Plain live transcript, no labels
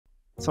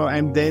So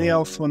I'm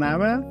Daniel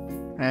Svonava.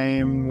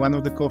 I'm one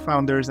of the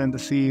co-founders and the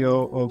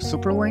CEO of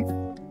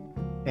Superlinked.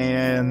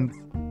 And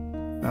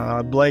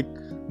Blake,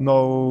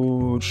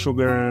 no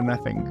sugar,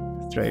 nothing.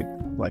 Straight,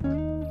 Blake.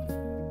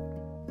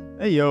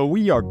 Hey, yo,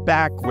 we are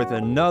back with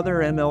another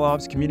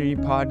MLOps.community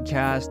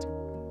podcast.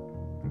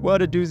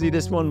 What a doozy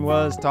this one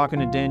was, talking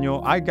to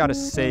Daniel. I gotta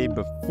say,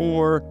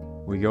 before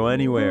we go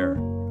anywhere,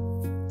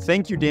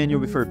 thank you,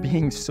 Daniel, for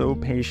being so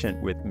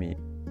patient with me.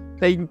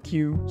 Thank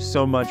you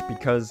so much,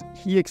 because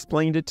he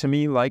explained it to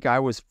me like I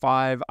was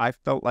 5. I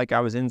felt like I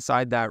was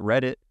inside that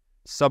Reddit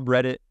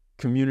subreddit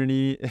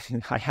community.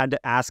 I had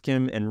to ask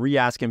him and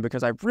re-ask him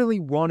because I really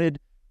wanted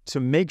to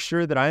make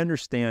sure that I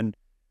understand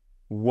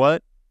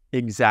what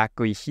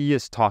exactly he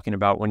is talking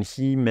about when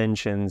he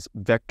mentions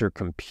vector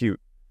compute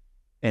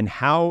and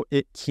how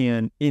it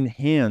can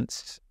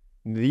enhance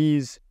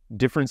these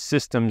different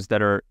systems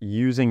that are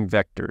using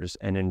vectors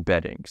and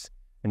embeddings.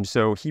 And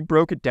so he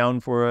broke it down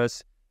for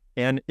us.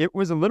 And it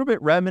was a little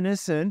bit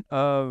reminiscent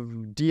of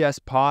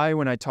DSPy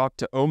when I talked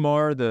to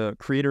Omar, the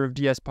creator of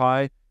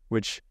DSPy,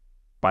 which,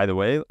 by the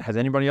way, has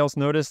anybody else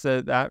noticed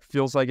that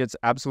feels like it's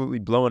absolutely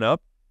blowing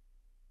up?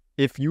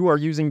 If you are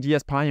using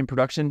DSPy in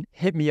production,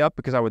 hit me up,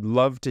 because I would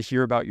love to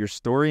hear about your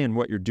story and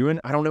what you're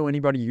doing. I don't know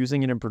anybody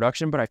using it in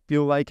production, but I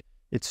feel like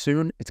it's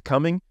soon, it's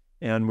coming.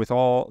 And with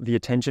all the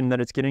attention that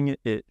it's getting,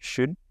 it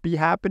should be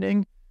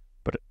happening,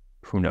 but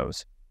who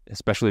knows?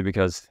 Especially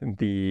because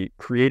the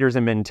creators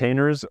and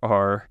maintainers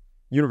are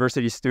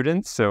university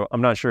students. So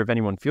I'm not sure if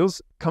anyone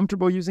feels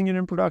comfortable using it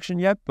in production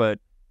yet, but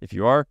if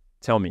you are,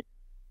 tell me.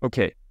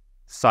 Okay,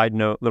 side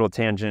note, little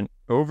tangent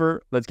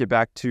over. Let's get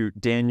back to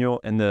Daniel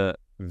and the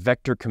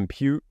vector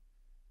compute.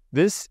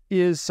 This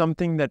is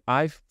something that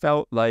I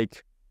felt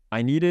like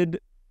I needed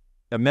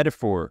a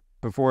metaphor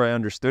before I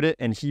understood it.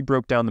 And he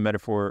broke down the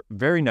metaphor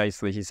very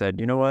nicely. He said,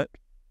 you know what?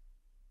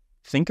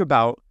 Think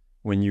about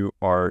when you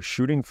are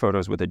shooting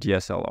photos with a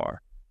DSLR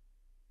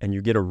and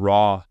you get a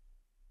raw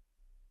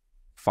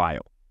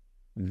file.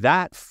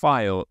 That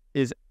file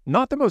is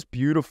not the most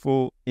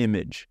beautiful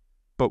image,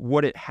 but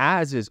what it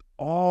has is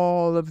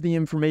all of the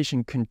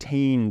information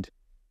contained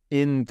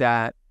in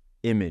that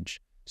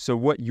image. So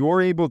what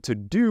you're able to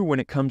do when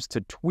it comes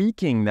to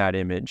tweaking that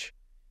image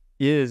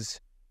is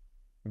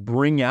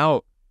bring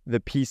out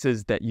the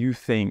pieces that you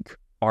think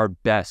are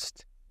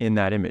best in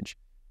that image.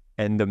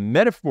 And the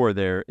metaphor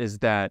there is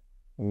that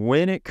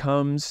when it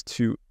comes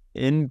to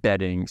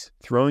embeddings,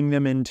 throwing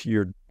them into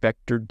your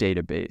vector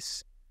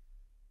database,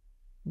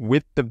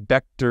 with the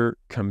vector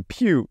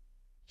compute,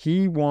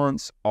 he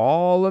wants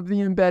all of the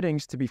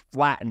embeddings to be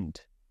flattened.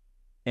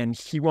 And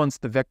he wants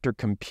the vector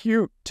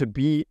compute to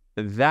be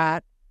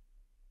that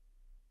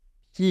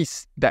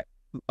piece that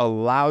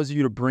allows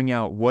you to bring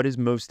out what is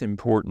most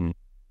important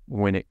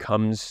when it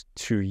comes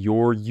to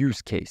your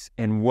use case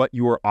and what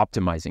you are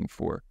optimizing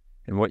for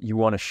and what you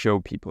want to show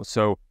people.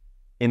 So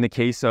in the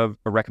case of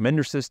a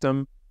recommender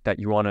system that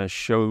you want to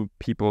show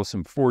people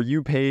some For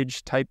You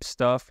page type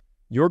stuff,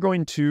 you're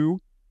going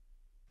to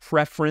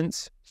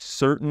preference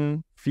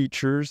certain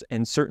features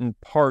and certain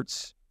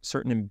parts,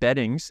 certain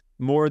embeddings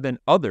more than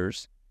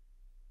others.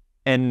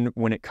 And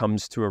when it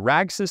comes to a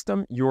RAG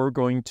system, you're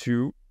going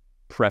to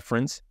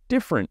preference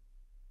different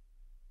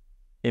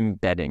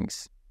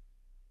embeddings.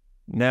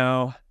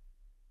 Now,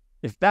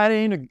 if that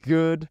ain't a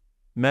good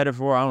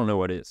metaphor, I don't know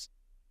what is.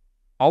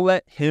 I'll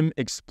let him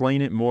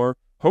explain it more.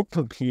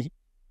 Hopefully,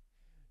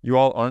 you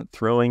all aren't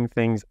throwing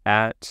things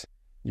at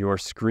your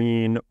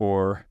screen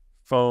or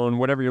phone,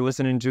 whatever you're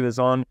listening to this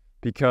on,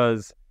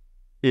 because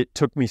it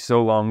took me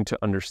so long to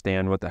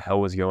understand what the hell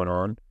was going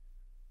on.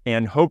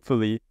 And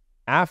hopefully,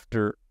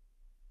 after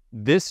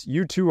this,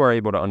 you too are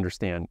able to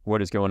understand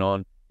what is going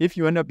on. If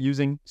you end up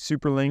using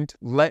Superlinked,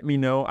 let me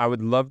know. I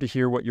would love to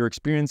hear what your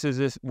experience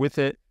is with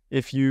it.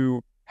 If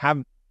you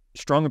have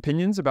strong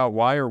opinions about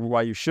why or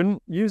why you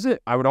shouldn't use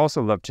it, I would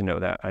also love to know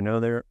that. I know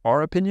there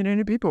are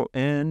opinionated people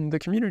in the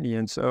community,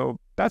 and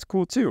so that's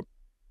cool too.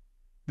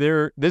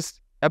 This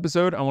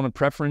episode, I want to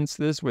preference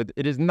this with,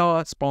 it is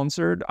not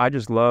sponsored. I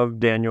just love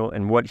Daniel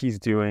and what he's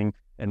doing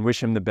and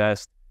wish him the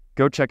best.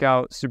 Go check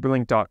out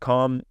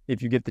superlinked.com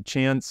if you get the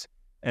chance.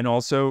 And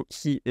also,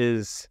 he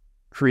is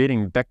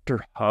creating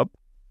Vector Hub.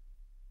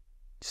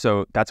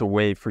 So that's a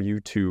way for you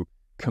to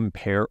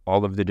compare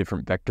all of the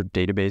different vector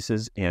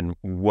databases and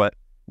what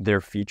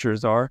their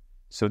features are.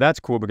 So that's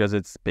cool, because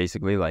it's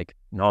basically like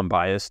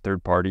non-biased,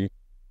 third party,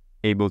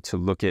 able to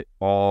look at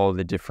all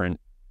the different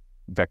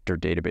vector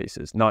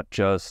databases, not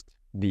just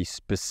the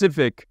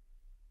specific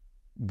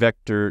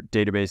vector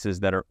databases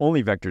that are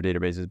only vector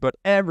databases, but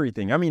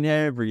everything. I mean,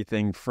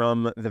 everything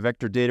from the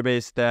vector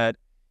database that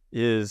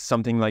is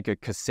something like a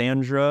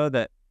Cassandra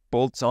that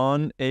bolts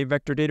on a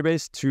vector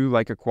database to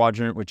like a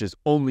quadrant, which is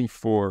only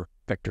for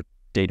vector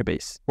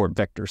database or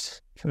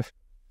vectors.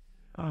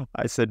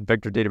 I said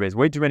vector database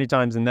way too many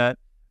times in that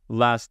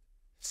last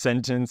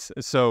sentence.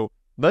 So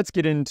let's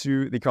get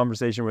into the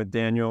conversation with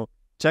Daniel.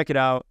 Check it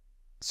out.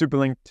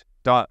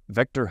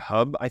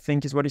 Superlinked.vectorhub, I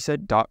think is what he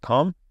said,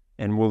 .com.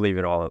 And we'll leave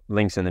it all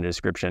links in the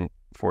description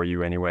for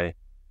you anyway.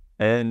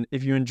 And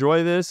if you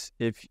enjoy this,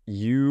 if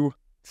you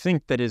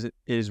think that it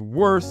is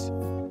worth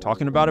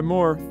talking about it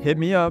more, hit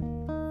me up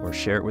or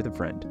share it with a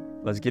friend.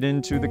 Let's get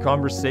into the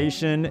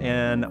conversation,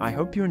 and I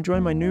hope you enjoy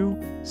my new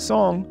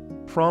song,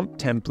 Prompt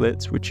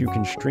Templates, which you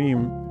can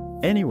stream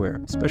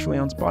anywhere, especially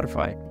on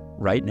Spotify,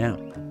 right now.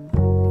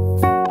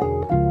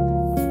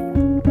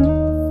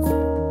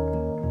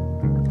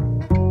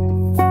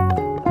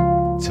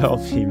 Tell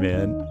me,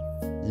 man,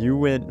 you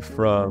went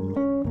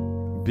from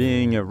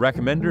being a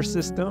recommender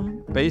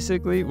system,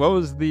 basically. What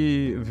was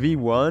the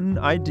V1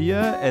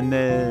 idea? And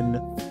then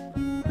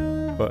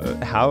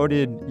how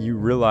did you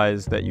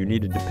realize that you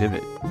needed to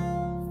pivot?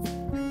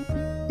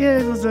 Yeah,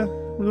 it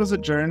was a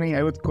journey.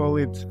 I would call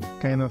it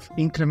kind of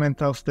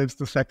incremental steps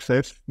to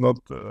success, not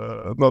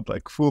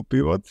like full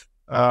pivots.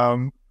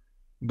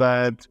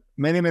 But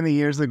many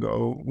years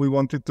ago, we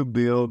wanted to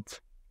build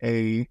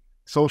a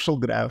social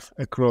graph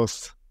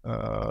across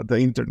the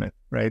internet,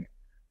 right?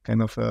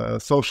 Kind of a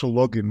social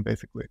login,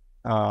 basically.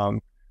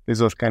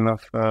 This was kind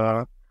of,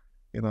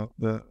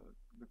 the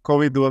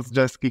COVID was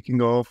just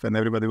kicking off and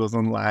everybody was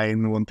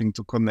online wanting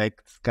to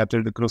connect,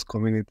 scattered across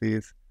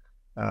communities.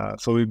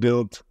 So we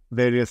built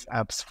various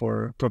apps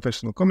for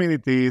professional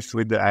communities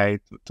with the eye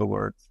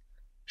towards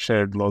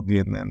shared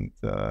login and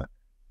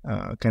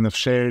kind of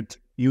shared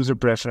user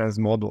preference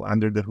model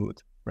under the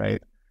hood,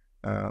 right?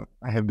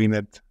 I have been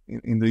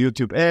in the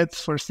YouTube ads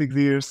for 6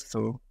 years,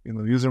 so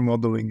user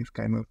modeling is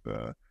kind of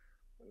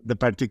the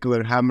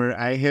particular hammer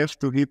I have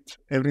to hit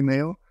every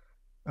nail.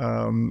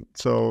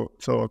 So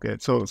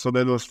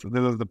that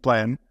was the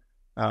plan,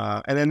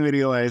 and then we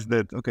realized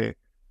that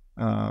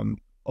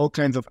all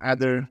kinds of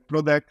other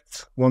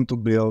products want to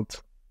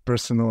build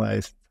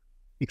personalized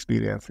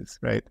experiences,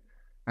 right?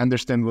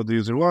 Understand what the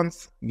user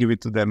wants, give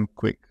it to them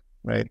quick,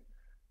 right?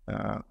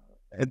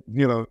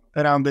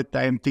 Around that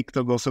time,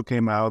 TikTok also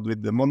came out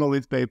with the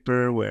monolith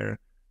paper where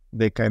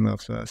they kind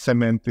of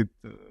cemented,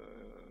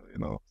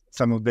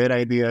 some of their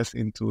ideas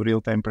into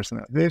real-time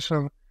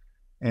personalization.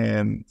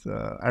 And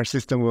our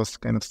system was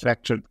kind of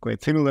structured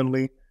quite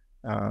similarly.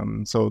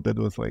 So that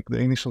was like the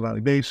initial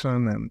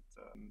validation. And,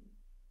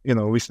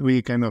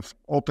 we kind of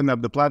opened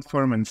up the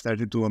platform and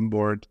started to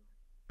onboard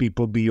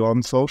people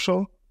beyond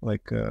social,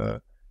 like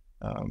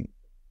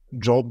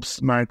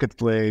jobs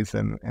marketplace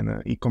and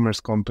an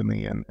e-commerce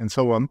company and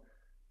so on.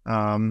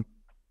 And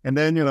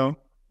then,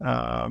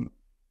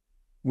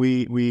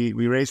 we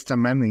raised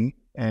some money,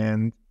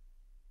 and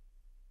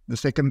the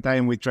second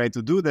time we tried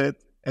to do that,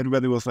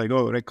 everybody was like,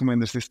 oh,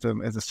 recommender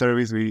system as a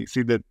service. We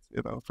see that,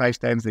 5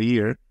 times a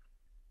year.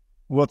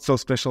 What's so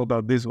special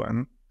about this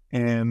one?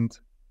 And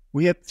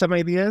we had some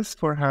ideas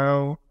for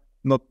how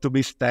not to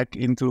be stuck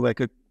into like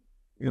a,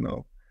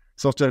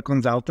 software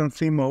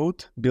consultancy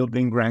mode,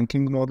 building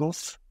ranking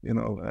models,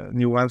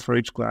 new ones for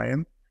each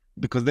client,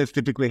 because that's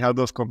typically how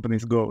those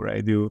companies go,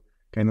 right? You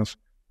kind of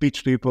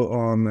pitch people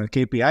on a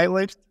KPI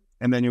list,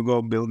 and then you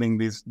go building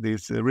these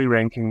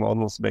re-ranking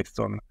models based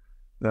on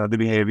the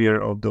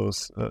behavior of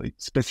those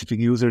specific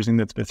users in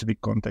that specific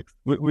context.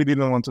 We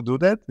didn't want to do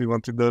that. We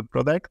wanted the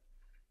product.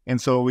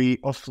 And so we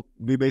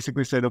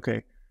basically said,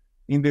 okay,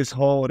 in this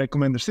whole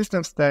recommender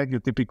system stack, you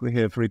typically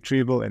have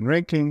retrieval and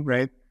ranking,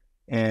 right?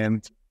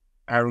 And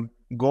our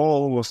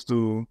goal was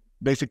to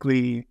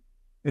basically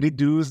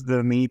reduce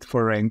the need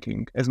for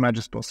ranking as much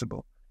as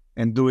possible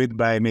and do it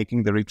by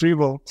making the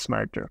retrieval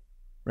smarter,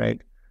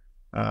 right?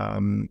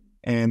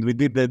 And we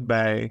did that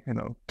by,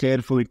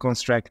 carefully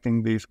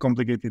constructing these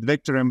complicated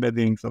vector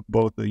embeddings of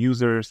both the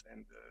users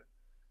and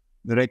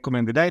the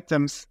recommended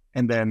items,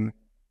 and then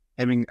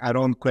having our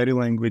own query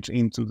language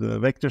into the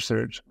vector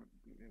search,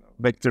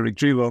 vector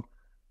retrieval,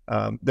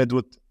 that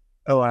would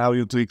allow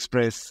you to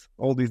express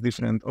all these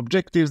different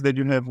objectives that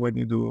you have when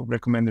you do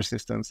recommender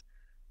systems,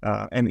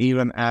 and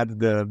even add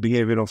the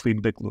behavioral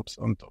feedback loops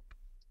on top,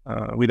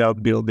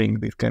 without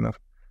building this kind of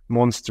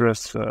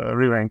monstrous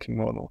re-ranking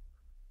model.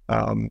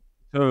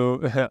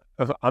 So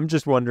I'm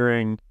just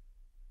wondering,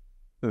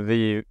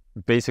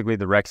 basically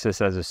the Rexus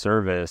as a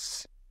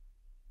service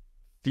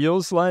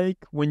feels like,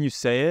 when you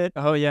say it,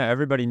 oh yeah,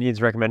 everybody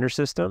needs recommender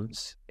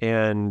systems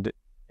and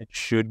it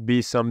should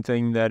be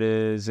something that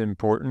is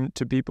important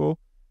to people,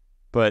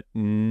 but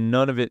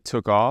none of it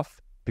took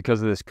off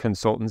because of this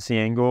consultancy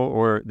angle,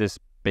 or this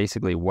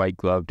basically white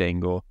gloved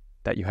angle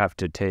that you have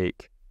to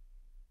take.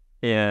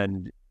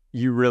 And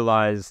you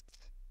realized,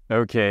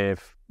 okay,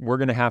 if we're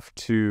going to have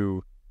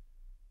to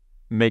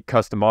make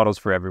custom models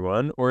for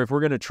everyone, or if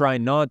we're going to try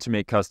not to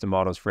make custom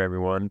models for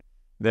everyone,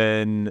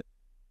 then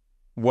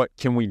what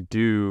can we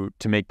do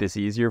to make this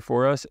easier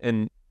for us?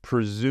 And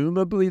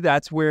presumably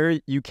that's where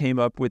you came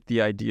up with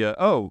the idea,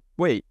 oh,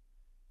 wait,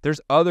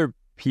 there's other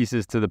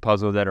pieces to the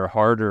puzzle that are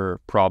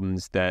harder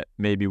problems that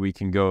maybe we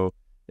can go.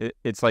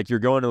 It's like you're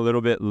going a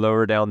little bit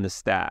lower down the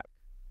stack,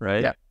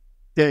 right?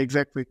 Yeah,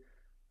 exactly.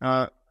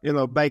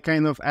 By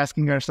kind of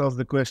asking ourselves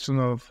the question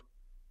of,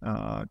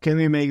 can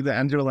we make the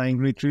underlying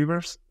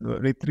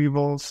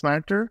retrieval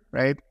smarter,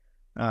 right?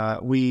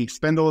 We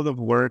spend a lot of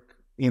work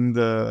in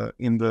the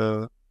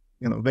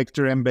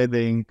vector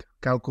embedding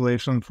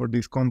calculation for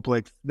these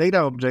complex data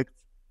objects,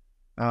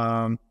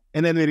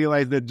 And then we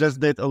realized that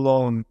just that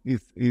alone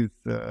is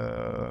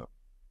an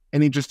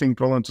interesting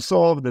problem to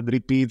solve that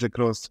repeats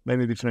across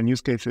many different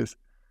use cases.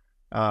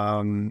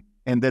 And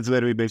that's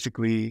where we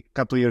basically, a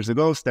couple of years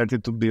ago,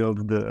 started to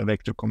build the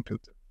vector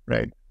computer,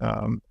 right?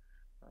 Kind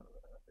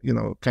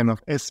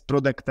of as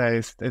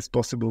productized as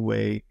possible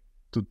way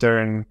to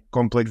turn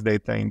complex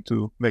data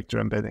into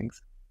vector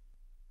embeddings.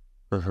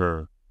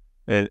 Uh-huh.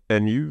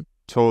 And you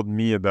told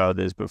me about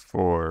this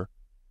before,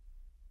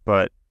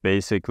 but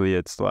basically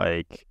it's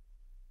like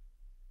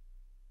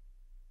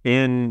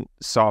in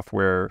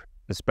software,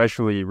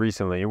 especially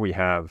recently, we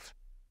have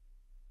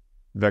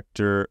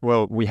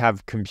we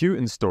have compute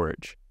and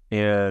storage.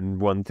 And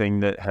one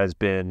thing that has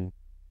been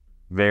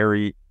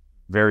very,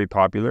 very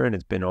popular, and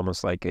it's been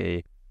almost like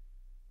a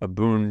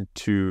boon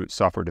to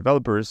software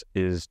developers,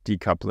 is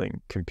decoupling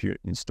compute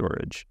and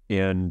storage.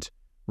 And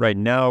right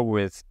now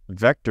with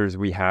vectors,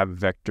 we have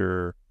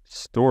vector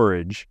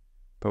storage,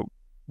 but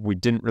we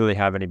didn't really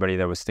have anybody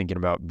that was thinking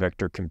about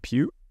vector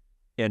compute.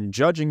 And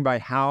judging by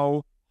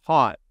how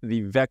hot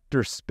the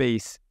vector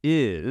space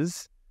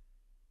is,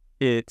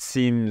 it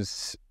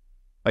seems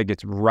like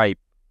it's ripe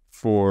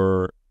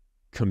for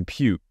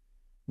compute.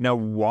 Now,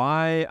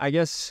 why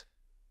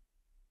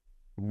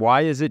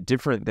is it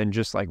different than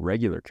just like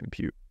regular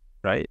compute,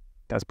 right?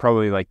 That's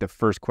probably like the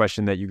first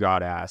question that you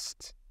got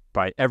asked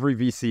by every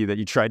VC that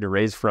you tried to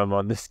raise from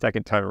on this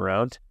second time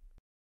around.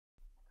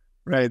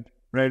 Right.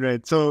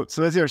 So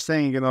as you're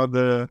saying,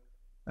 there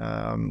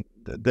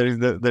is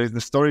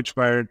the storage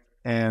part,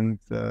 and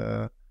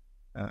I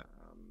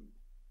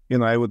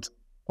would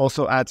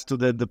also add to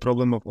that the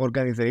problem of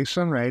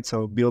organization, right?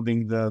 So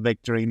building the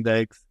vector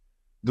index,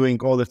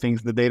 doing all the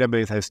things the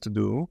database has to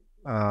do,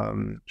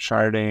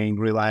 sharding,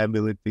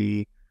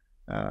 reliability,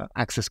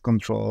 access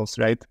controls,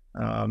 right?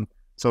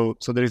 So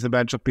there is a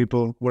bunch of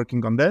people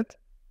working on that.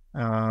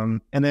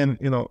 And then,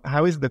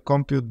 how is the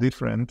compute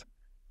different?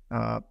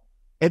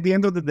 At the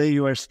end of the day,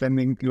 you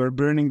are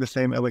burning the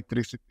same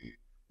electricity,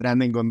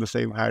 running on the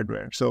same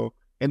hardware. So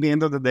at the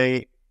end of the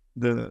day,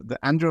 the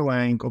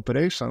underlying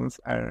operations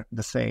are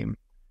the same.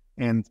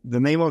 And the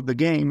name of the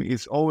game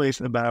is always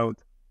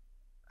about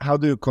how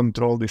do you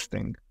control this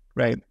thing,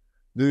 right?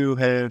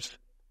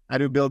 Are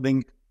you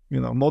building,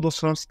 models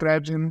from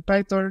scratch in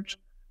PyTorch?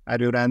 Are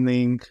you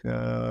running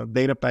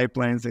data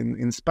pipelines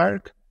in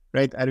Spark,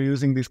 right? Are you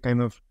using this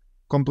kind of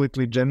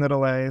completely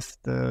generalized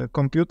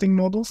computing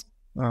models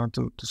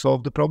to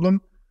solve the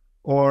problem?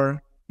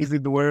 Or is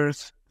it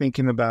worth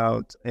thinking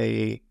about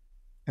an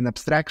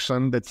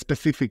abstraction that's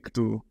specific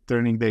to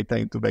turning data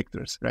into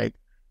vectors, right?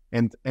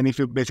 And if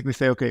you basically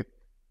say, okay,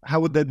 how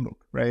would that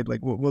look, right?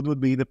 Like what would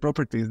be the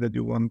properties that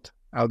you want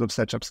out of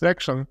such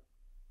abstraction?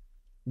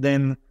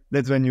 Then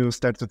that's when you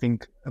start to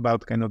think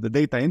about kind of the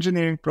data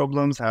engineering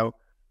problems. How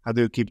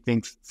do you keep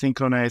things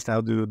synchronized?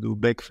 How do you do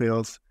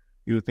backfills?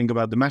 You think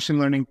about the machine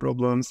learning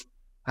problems.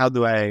 How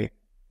do I,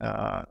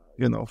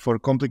 for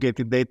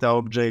complicated data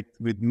object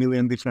with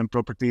million different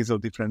properties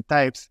of different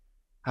types,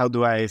 how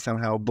do I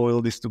somehow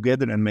boil this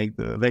together and make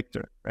the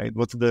vector, right?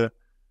 What's the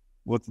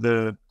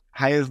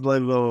highest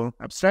level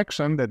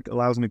abstraction that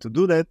allows me to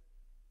do that,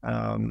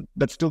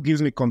 but still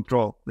gives me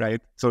control,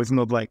 right? So it's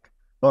not like,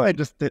 I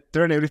just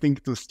turn everything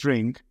to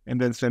string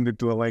and then send it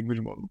to a language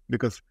model,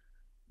 because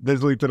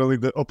that's literally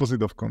the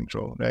opposite of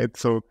control, right?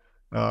 So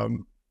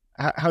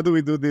how do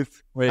we do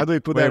this? How do we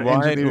put our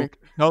engineering?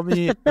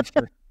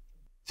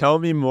 Tell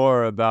me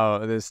more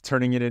about this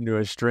turning it into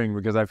a string,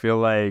 because I feel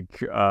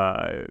like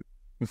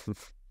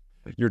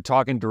you're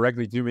talking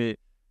directly to me.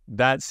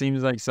 That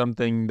seems like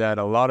something that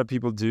a lot of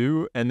people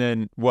do. And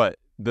then what?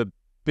 The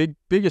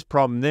biggest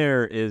problem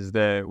there is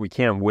that we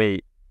can't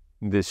weight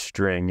this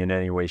string in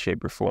any way,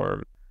 shape, or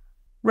form.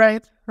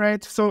 Right.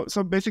 So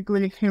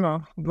basically,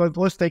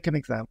 let's take an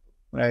example,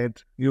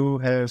 right? You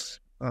have,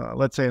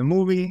 let's say, a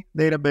movie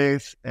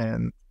database,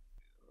 and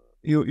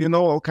you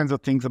know all kinds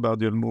of things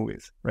about your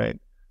movies, right?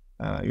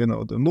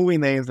 The movie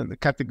names and the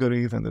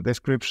categories and the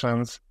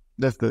descriptions.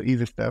 That's the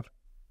easy stuff.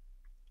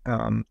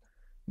 Then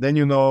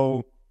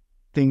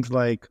things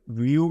like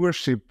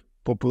viewership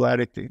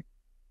popularity,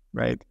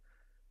 right?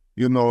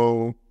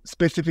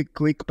 Specific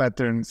click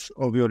patterns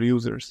of your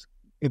users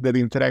that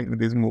interact with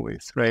these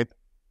movies, right?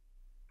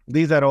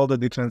 These are all the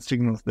different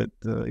signals that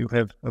you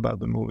have about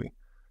the movie.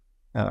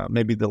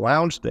 Maybe the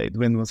launch date,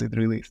 when was it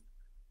released?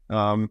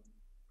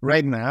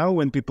 Right now,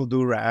 when people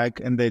do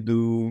RAG and they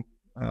do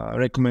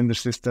recommender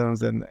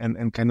systems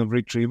and kind of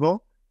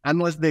retrieval,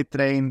 unless they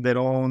train their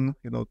own,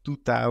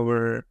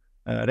 2-tower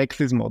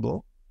Rexis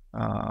model,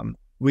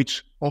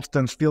 which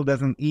often still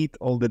doesn't eat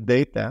all the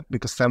data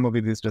because some of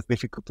it is just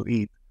difficult to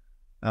eat.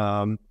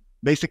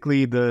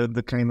 Basically,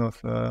 the kind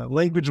of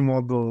language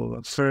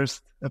model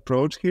first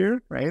approach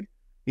here, right,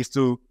 is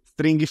to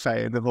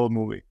stringify the whole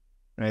movie,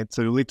 right?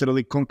 So you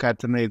literally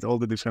concatenate all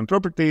the different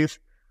properties,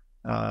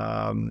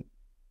 and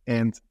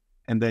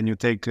then you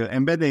take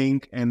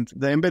embedding, and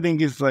the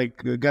embedding is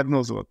like God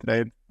knows what,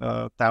 right?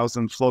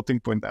 1,000 floating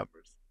point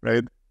numbers,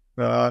 right?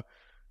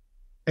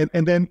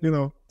 and then,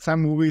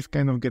 some movies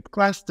kind of get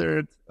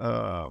clustered,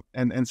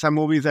 and some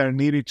movies are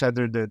near each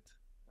other that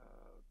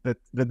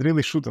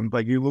really shouldn't.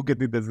 Like, you look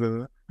at it as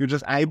you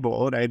just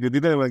eyeball, right? You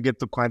didn't even get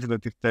to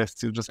quantitative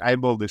tests. You just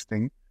eyeball this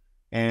thing,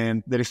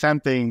 and there is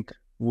something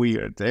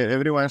weird.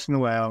 Every once in a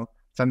while,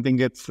 something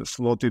gets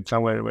slotted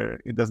somewhere where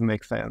it doesn't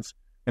make sense.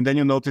 And then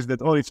you notice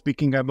that, it's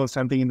picking up on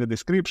something in the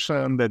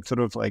description that sort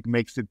of like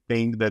makes it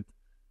think that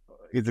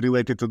it's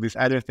related to this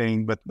other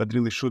thing, but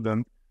really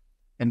shouldn't.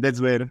 And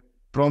that's where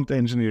prompt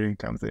engineering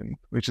comes in,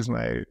 which is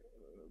my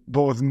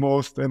both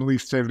most and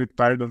least favorite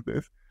part of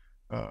this.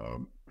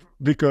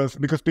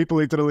 Because people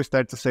literally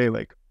start to say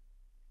like,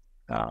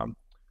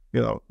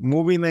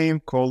 movie name,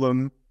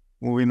 colon,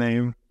 movie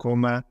name,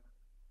 comma,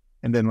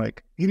 and then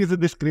like, here is a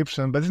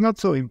description, but it's not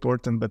so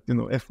important, but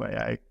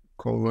FYI,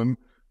 colon,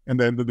 and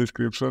then the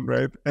description,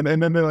 right? And then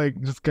they like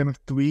just kind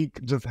of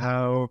tweak just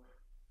how,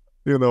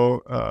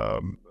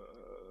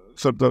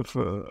 sort of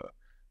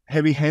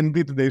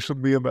heavy-handed they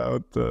should be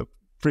about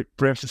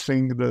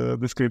prefacing the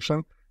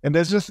description. And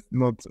that's just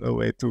not a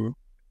way to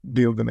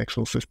build an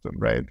actual system,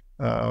 right?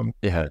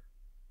 Yeah.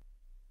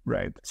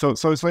 Right. So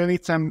you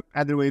need some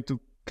other way to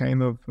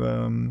kind of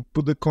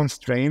put the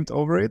constraint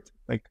over it.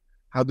 Like,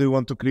 how do you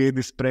want to create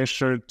this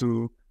pressure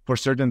for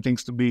certain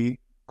things to be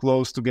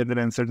close together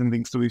and certain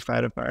things to be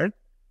far apart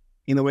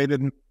in a way that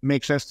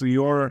makes sense to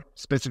your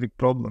specific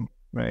problem,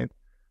 right?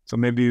 So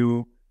maybe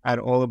you are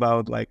all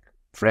about like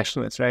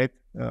freshness, right?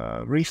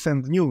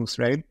 Recent news,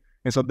 right?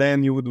 And so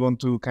then you would want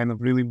to kind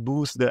of really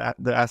boost the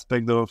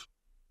aspect of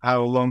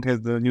how long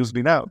has the news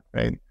been out,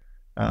 right?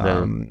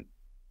 And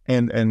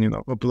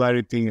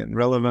popularity and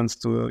relevance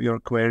to your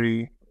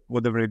query,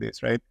 whatever it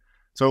is, right?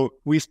 So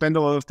we spend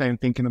a lot of time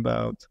thinking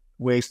about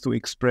ways to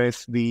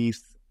express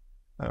these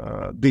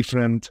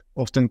different,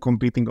 often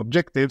competing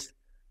objectives,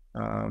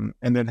 and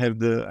then have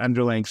the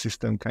underlying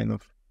system kind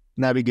of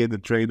navigate the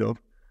trade-off,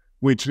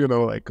 which,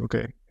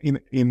 okay,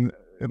 in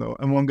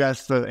among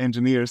us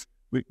engineers,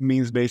 it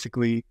means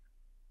basically,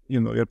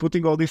 you're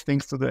putting all these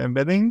things to the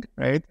embedding,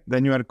 right?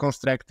 Then you are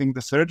constructing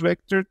the search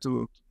vector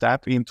to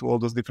tap into all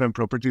those different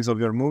properties of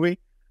your movie.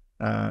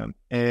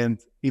 And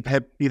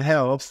it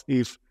helps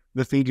if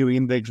the thing you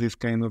index is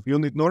kind of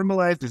unit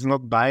normalized, it's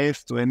not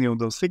biased to any of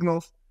those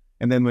signals.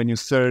 And then when you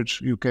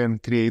search, you can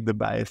create the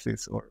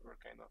biases or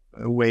kind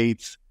of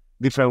weights,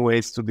 different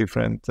weights to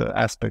different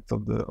aspects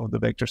of the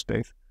vector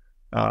space,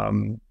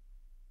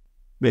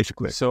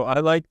 basically. So I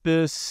like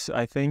this.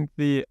 I think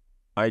the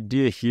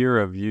idea here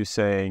of you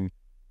saying,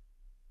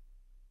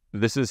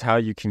 this is how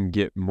you can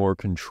get more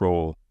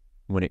control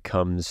when it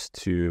comes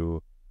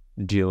to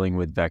dealing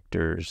with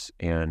vectors,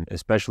 and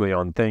especially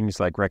on things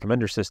like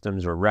recommender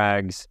systems or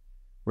RAGs,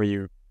 where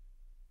you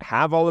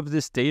have all of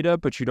this data,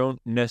 but you don't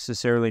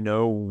necessarily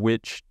know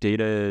which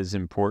data is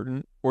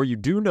important, or you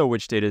do know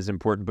which data is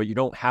important, but you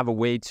don't have a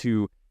way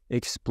to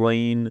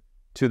explain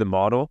to the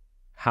model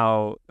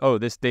how,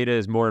 this data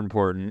is more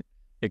important,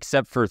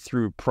 except for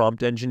through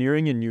prompt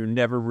engineering, and you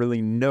never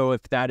really know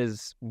if that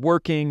is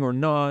working or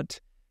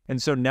not.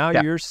 And so now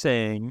you're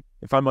saying,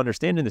 if I'm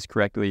understanding this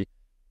correctly,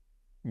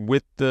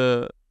 with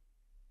the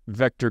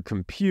vector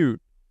compute,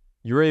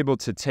 you're able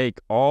to take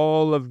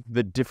all of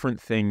the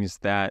different things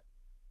that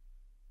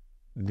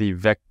the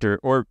vector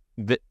or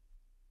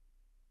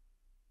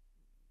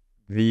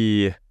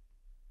the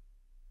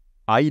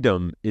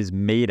item is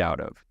made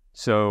out of.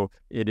 So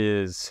it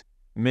is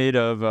made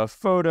of a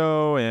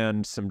photo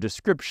and some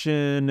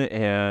description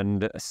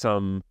and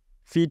some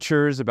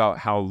features about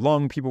how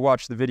long people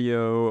watch the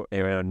video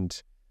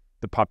and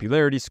the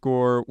popularity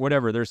score,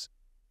 whatever. There's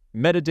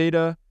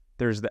metadata,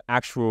 there's the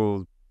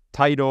actual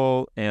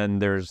title,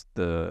 and there's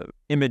the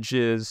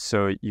images.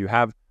 So you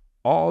have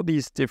all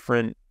these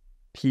different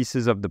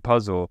pieces of the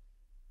puzzle.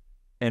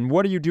 And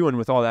what are you doing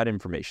with all that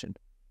information?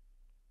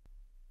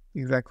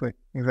 Exactly.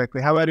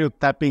 How are you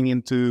tapping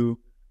into,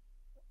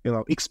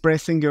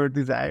 expressing your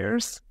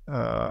desires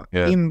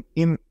in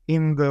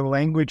the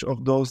language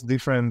of those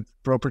different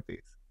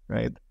properties,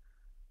 right?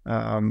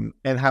 And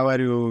how are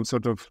you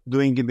sort of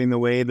doing it in a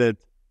way that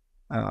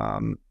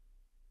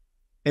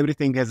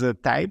everything has a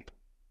type,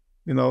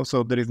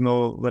 so there is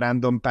no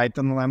random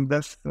Python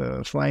lambdas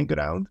flying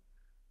around.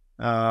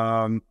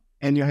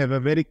 And you have a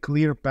very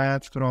clear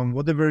path from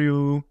whatever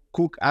you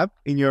cook up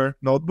in your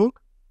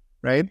notebook,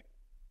 right,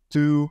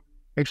 to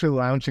actually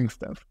launching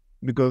stuff.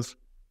 Because,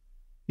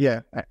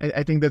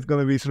 I think that's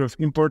going to be sort of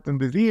important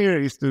this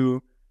year is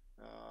to,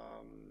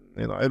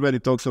 everybody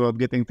talks about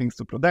getting things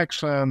to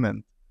production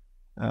and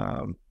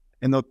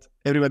not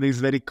everybody is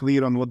very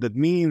clear on what that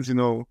means.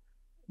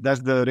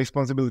 Does the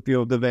responsibility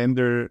of the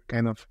vendor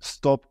kind of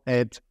stop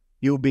at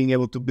you being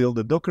able to build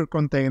a Docker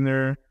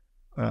container,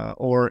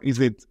 or is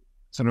it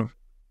sort of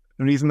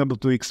reasonable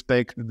to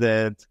expect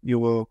that you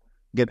will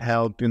get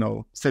help,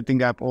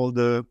 setting up all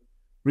the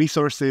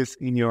resources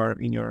in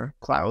your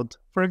cloud,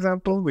 for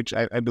example, which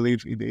I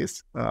believe it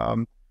is.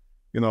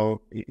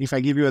 If I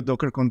give you a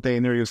Docker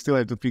container, you still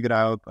have to figure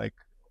out like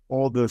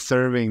all the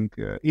serving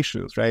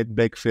issues, right?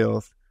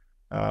 Backfills,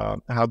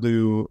 how do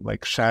you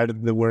like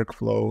shard the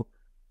workflow?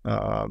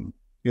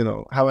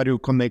 how are you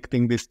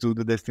connecting this to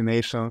the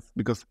destinations?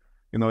 Because,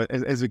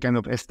 as we kind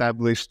of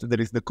established,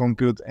 there is the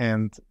compute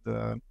and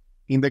the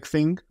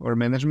indexing or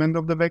management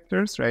of the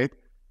vectors, right?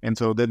 And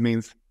so that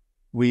means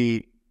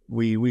we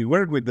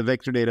work with the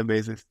vector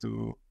databases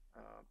to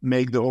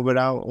make the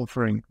overall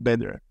offering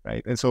better,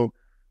 right? And so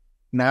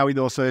now it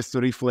also has to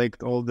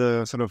reflect all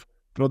the sort of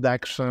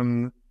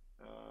production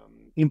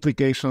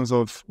implications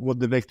of what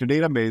the vector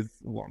database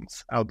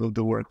wants out of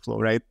the workflow,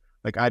 right?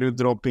 Like, are you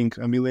dropping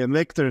a million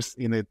vectors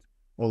in it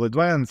all at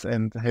once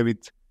and have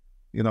it,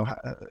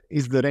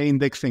 is the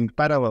reindexing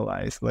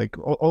parallelized? Like,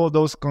 all of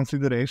those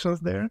considerations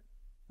there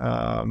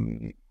are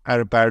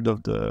part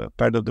of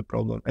the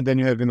problem. And then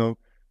you have, you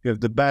have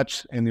the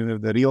batch and you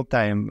have the real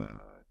time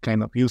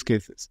kind of use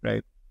cases,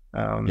 right?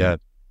 Yeah.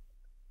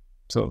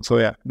 So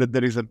yeah,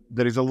 there is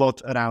a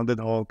lot around it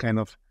all, kind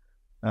of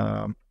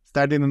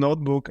start in a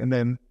notebook and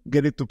then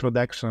get it to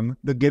production.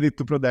 The get it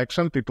to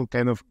production, people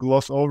kind of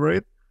gloss over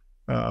it,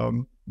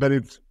 but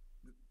it's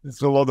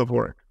a lot of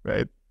work,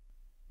 right?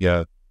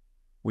 Yeah,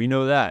 we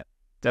know that.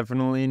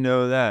 Definitely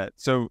know that.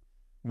 So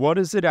what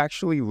does it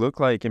actually look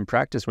like in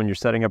practice when you're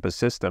setting up a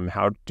system?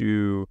 How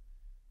do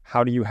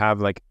you have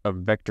like a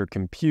vector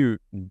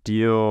compute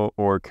deal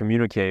or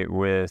communicate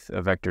with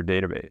a vector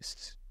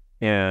database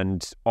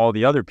and all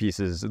the other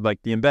pieces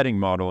like the embedding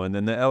model and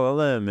then the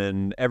LLM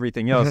and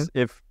everything else?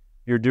 If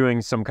you're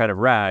doing some kind of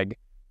RAG,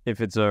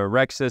 if it's a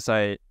RegSys,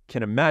 I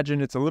can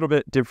imagine it's a little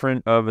bit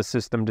different of a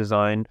system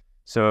design.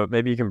 So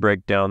maybe you can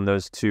break down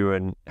those two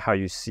and how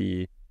you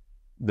see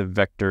the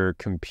vector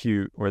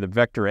compute or the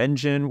vector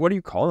engine. What are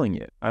you calling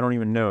it? I don't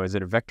even know. Is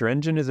it a vector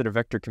engine? Is it a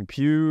vector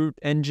compute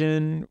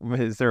engine?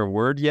 Is there a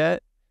word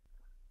yet?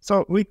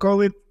 So we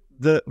call it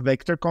the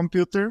vector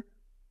computer,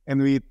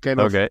 and we kind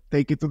of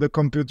take it to the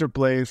computer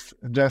place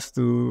just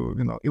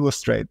to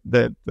illustrate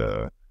that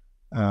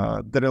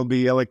there'll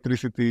be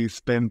electricity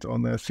spent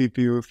on a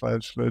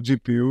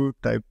CPU/GPU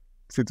type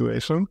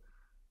situation,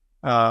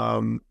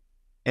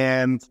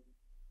 and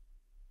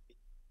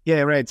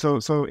yeah, right.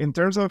 So in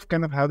terms of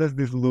kind of how does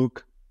this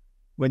look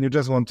when you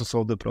just want to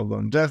solve the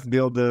problem, just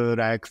build a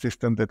RAG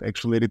system that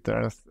actually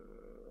returns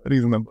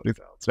reasonable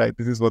results, right?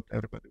 This is what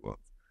everybody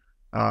wants.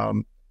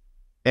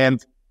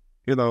 And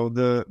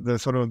the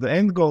sort of the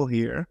end goal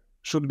here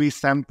should be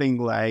something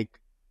like,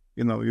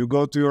 you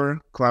go to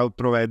your cloud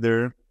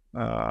provider,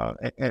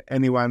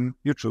 anyone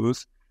you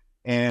choose,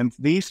 and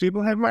these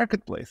people have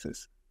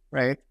marketplaces,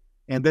 right?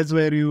 And that's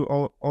where you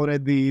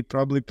already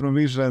probably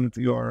provisioned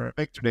your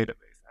vector database,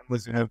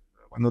 unless you have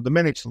one of the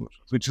managed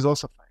solutions, which is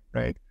also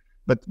fine, right?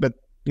 But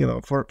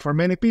for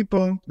many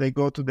people, they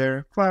go to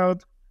their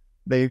cloud,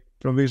 they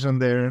provision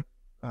their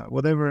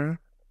whatever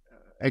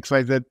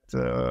XYZ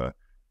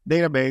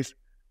database,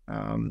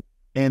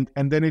 and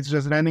then it's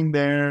just running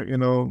there.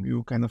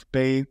 You kind of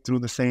pay through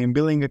the same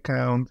billing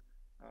account,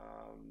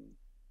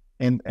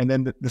 and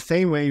then the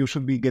same way you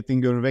should be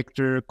getting your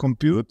vector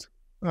compute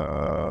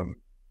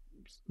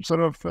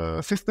sort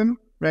of system,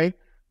 right?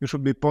 You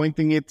should be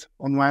pointing it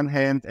on one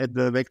hand at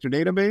the vector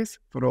database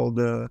for all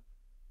the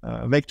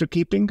vector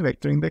keeping,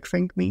 vector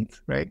indexing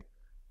needs, right?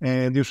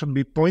 And you should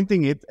be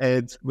pointing it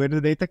at where the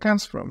data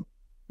comes from,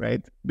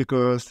 right?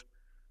 Because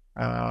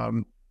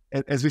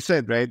as we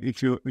said, right,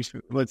 if you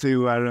let's say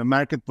you are a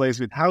marketplace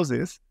with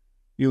houses,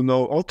 you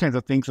know all kinds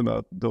of things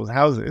about those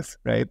houses,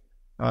 right?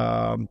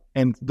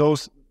 And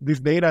this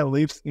data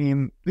lives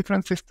in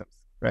different systems,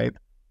 right?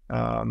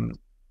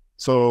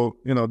 So,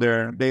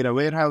 there are data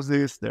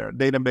warehouses, there are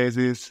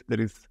databases,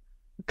 there is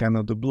kind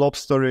of the blob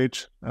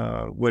storage,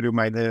 where you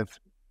might have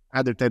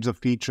other types of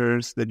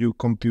features that you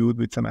compute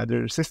with some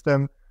other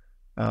system.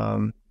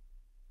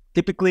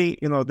 Typically,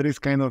 there is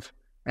kind of,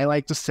 I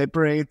like to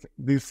separate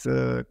this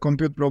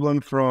compute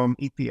problem from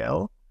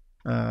ETL.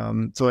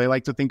 So I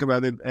like to think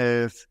about it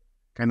as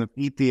kind of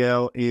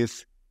ETL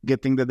is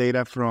getting the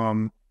data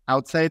from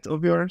outside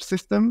of your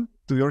system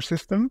to your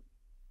system,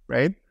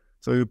 right?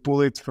 So you pull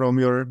it from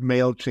your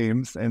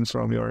MailChimps and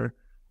from your,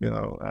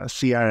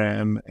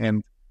 CRM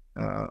and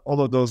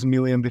all of those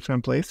million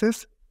different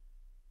places.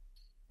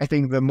 I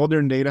think the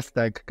modern data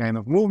stack kind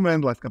of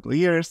movement last couple of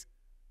years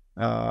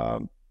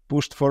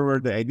pushed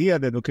forward the idea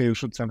that, okay, you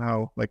should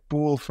somehow like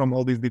pull from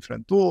all these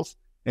different tools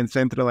and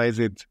centralize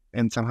it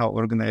and somehow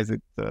organize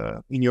it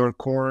in your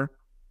core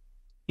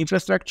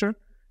infrastructure.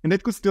 And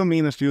that could still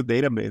mean a few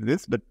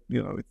databases, but,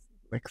 it's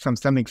like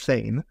something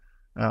sane.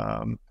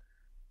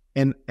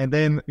 And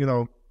then,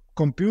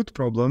 compute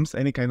problems,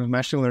 any kind of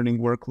machine learning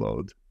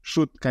workload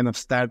should kind of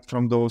start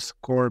from those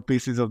core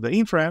pieces of the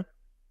infra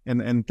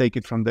and take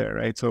it from there,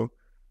 right? So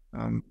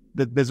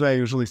that's why I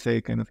usually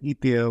say kind of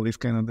ETL is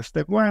kind of the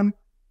step one.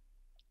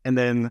 And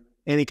then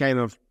any kind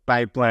of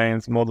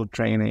pipelines, model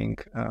training,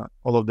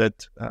 all of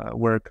that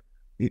work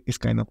is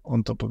kind of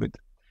on top of it.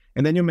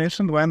 And then you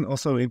mentioned one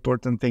also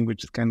important thing,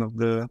 which is kind of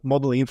the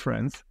model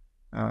inference.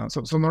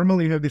 So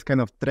normally you have this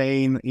kind of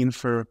train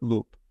infer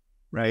loop,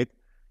 right?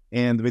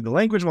 And with the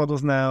language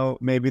models now,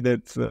 maybe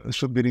that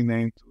should be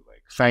renamed to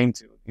like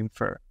fine-tune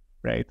infer,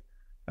 right?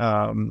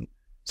 But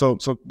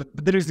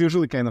there is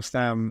usually kind of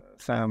some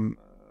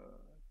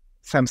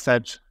some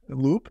such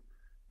loop.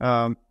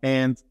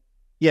 And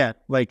yeah,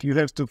 like you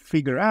have to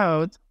figure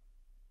out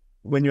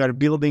when you are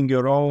building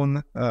your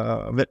own,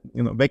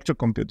 vector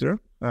computer,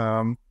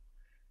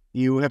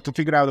 you have to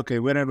figure out, okay,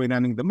 where are we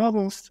running the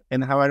models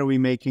and how are we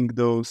making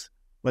those,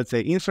 let's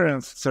say,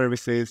 inference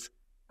services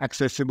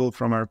accessible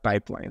from our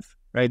pipelines,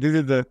 right? This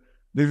is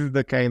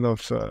the kind of,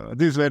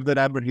 this is where the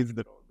rubber hits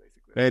the road,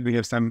 basically, right? We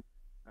have some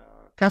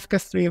Kafka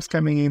streams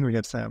coming in, we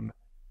have some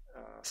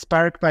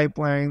Spark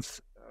pipelines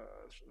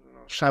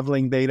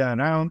shoveling data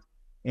around,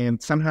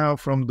 and somehow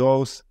from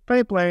those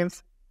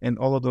pipelines and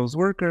all of those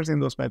workers in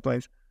those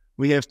pipelines,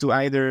 we have to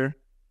either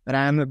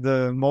run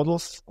the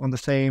models on the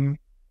same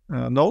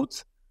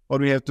nodes, or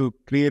we have to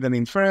create an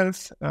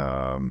inference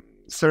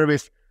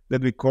service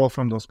that we call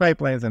from those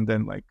pipelines, and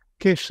then like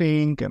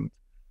caching and,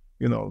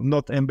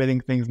 not embedding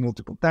things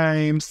multiple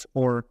times,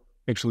 or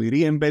actually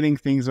re-embedding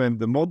things when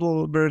the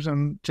model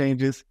version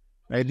changes,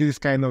 right? This is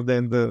kind of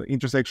then the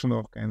intersection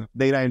of kind of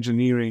data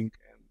engineering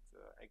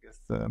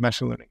and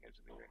machine learning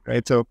engineering,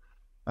 right? So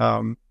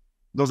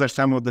those are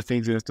some of the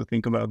things you have to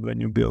think about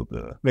when you build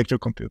a vector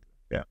computer.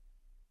 Yeah.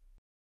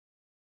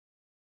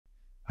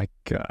 I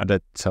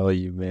gotta tell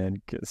you,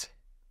 man, because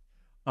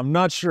I'm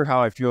not sure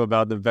how I feel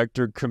about the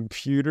vector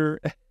computer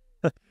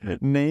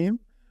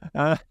name,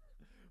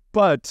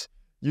 but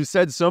you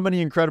said so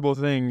many incredible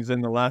things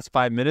in the last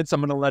 5 minutes.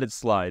 I'm going to let it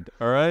slide,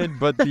 all right?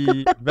 But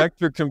the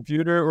vector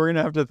computer, we're going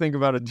to have to think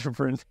about a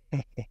different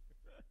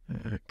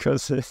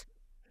because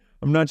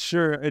I'm not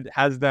sure it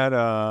has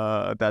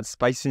that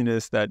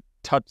spiciness, that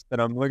touch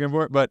that I'm looking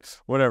for. But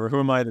whatever, who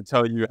am I to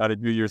tell you how to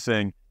do your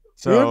thing?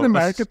 So, you're the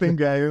marketing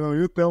guy,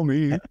 you tell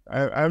me.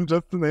 I'm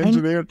just an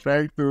engineer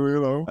trying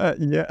to,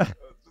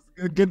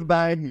 just get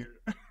by here.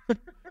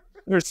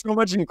 There's so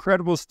much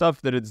incredible stuff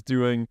that it's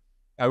doing.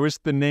 I wish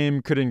the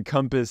name could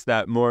encompass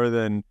that more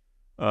than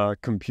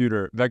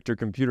vector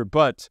computer,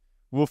 but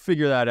we'll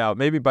figure that out.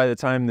 Maybe by the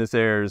time this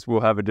airs,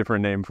 we'll have a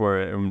different name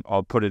for it, and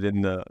I'll put it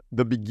in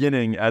the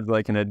beginning as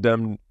like an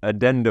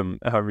addendum,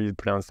 however you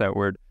pronounce that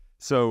word.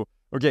 So,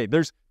 okay,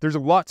 there's a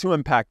lot to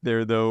unpack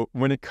there, though,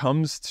 when it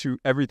comes to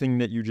everything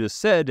that you just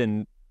said,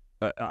 and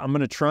I'm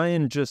going to try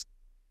and just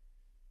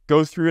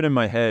go through it in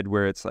my head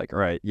where it's like, all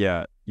right,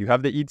 yeah, you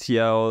have the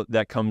ETL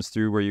that comes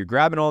through where you're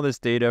grabbing all this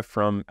data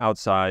from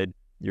outside,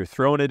 you're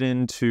throwing it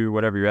into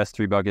whatever your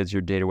S3 buckets,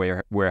 your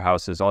data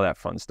warehouses, all that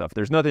fun stuff.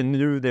 There's nothing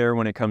new there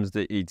when it comes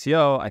to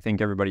ETL. I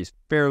think everybody's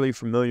fairly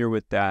familiar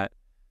with that.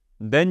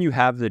 Then you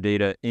have the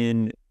data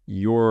in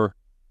your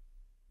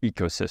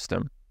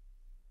ecosystem.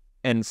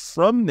 And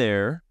from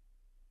there,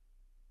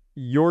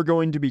 you're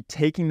going to be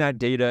taking that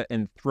data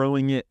and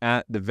throwing it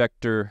at the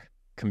vector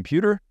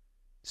computer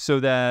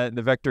so that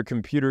the vector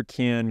computer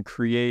can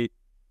create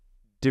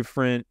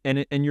different,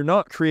 and you're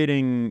not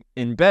creating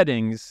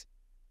embeddings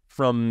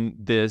from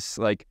this.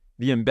 Like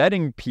the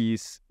embedding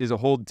piece is a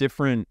whole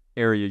different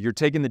area. You're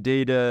taking the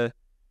data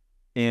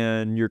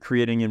and you're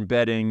creating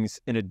embeddings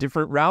in a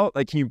different route.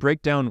 Like, can you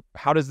break down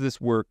how does this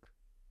work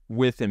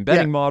with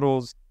embedding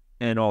models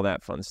and all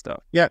that fun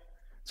stuff? Yeah.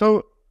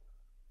 So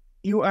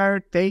you are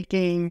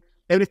taking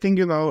everything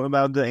you know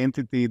about the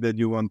entity that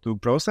you want to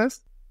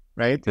process,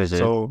 right?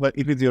 So but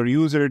if it's your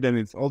user, then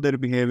it's all their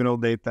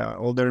behavioral data,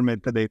 all their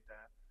metadata,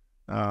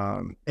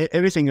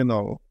 everything you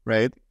know,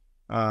 right?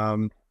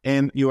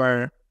 And you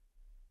are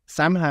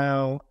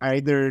somehow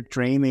either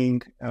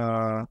training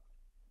a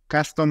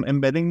custom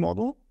embedding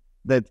model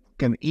that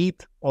can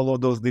eat all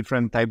of those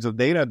different types of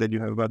data that you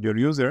have about your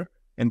user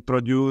and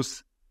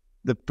produce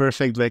the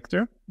perfect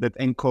vector that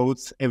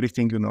encodes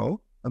everything you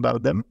know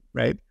about them,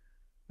 right?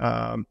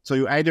 So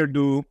you either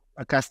do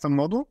a custom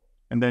model,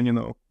 and then,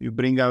 you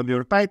bring out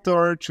your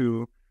PyTorch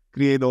to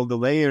create all the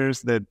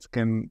layers that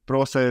can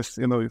process,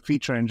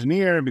 feature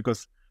engineer,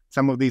 because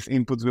some of these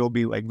inputs will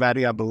be like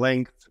variable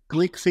length,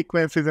 click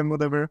sequences and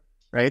whatever,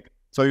 right?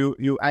 So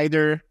you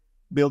either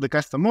build a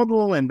custom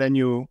model and then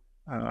you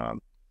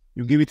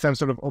give it some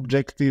sort of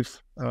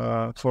objective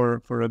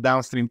for a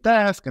downstream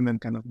task, and then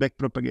kind of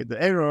backpropagate the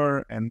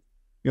error and,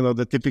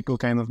 the typical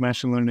kind of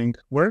machine learning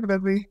work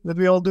that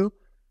we all do.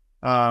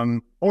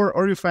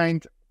 Or you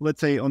find,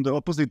 let's say, on the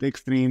opposite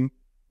extreme,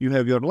 you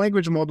have your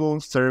language model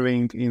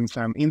serving in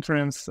some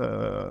inference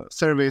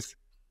service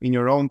in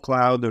your own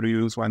cloud, or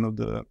you use one of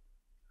the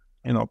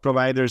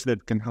providers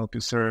that can help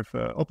you serve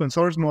open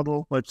source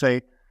model, let's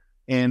say,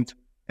 and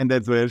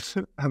that's where,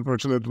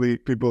 unfortunately,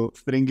 people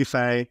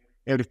stringify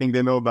everything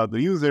they know about the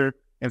user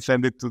and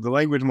send it to the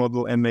language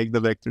model and make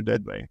the vector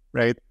that way,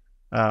 right?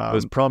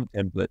 Those prompt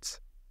templates.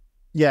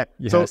 Yeah.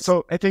 Yes.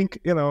 So I think,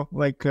 in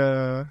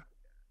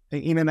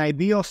an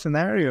ideal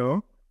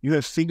scenario, you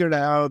have figured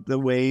out the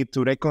way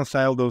to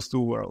reconcile those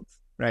two worlds,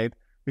 right?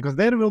 Because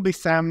there will be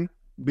some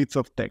bits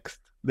of text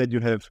that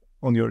you have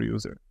on your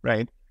user,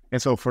 right?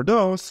 And so for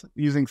those,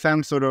 using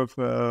some sort of,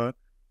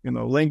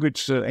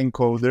 language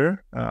encoder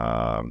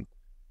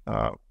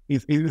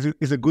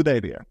is a good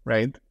idea,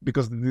 right?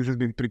 Because this has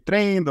been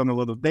pre-trained on a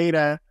lot of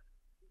data.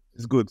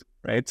 It's good,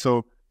 right?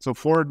 So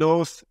for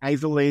those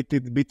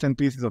isolated bits and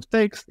pieces of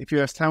text, if you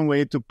have some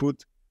way to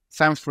put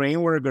some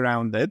framework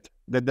around it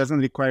that doesn't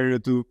require you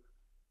to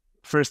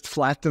first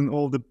flatten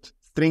all the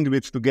string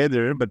bits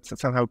together, but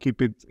somehow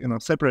keep it,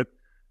 separate.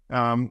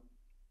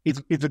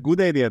 It's a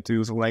good idea to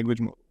use a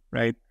language model,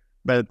 right?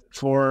 But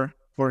for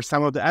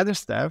some of the other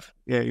stuff,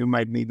 you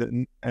might need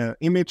an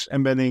image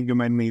embedding, you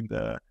might need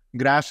a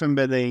graph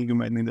embedding, you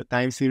might need a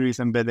time series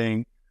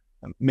embedding.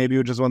 Maybe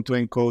you just want to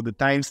encode the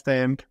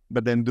timestamp,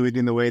 but then do it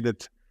in a way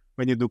that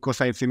when you do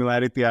cosine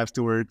similarity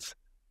afterwards,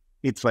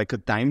 it's like a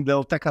time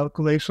delta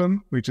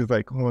calculation, which is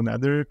like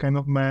another kind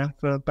of math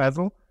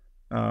puzzle.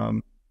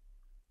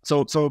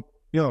 So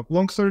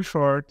long story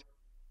short,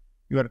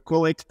 you are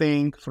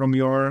collecting from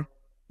your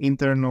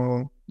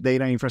internal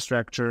data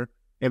infrastructure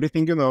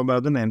everything you know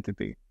about an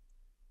entity,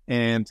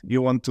 and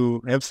you want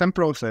to have some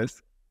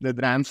process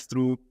that runs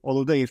through all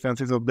of the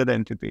instances of that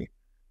entity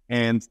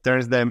and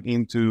turns them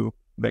into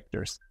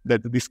vectors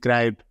that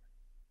describe,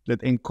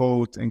 that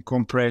encode and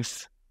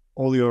compress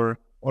all your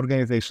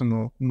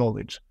organizational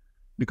knowledge.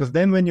 Because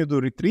then when you do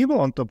retrieval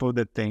on top of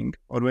that thing,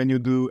 or when you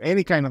do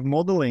any kind of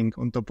modeling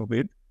on top of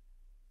it,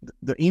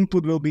 the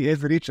input will be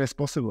as rich as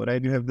possible,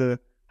 right? You have the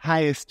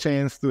highest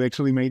chance to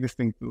actually make this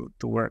thing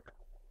to work.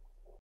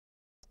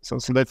 So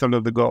that's sort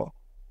of the goal.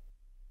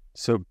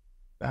 So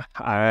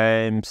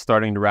I'm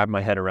starting to wrap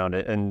my head around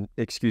it. And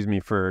excuse me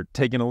for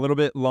taking a little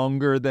bit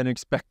longer than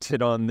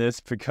expected on this,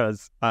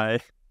 because I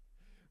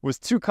was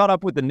too caught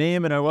up with the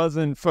name and I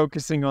wasn't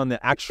focusing on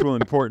the actual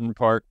important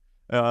part.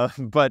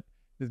 But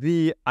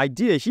the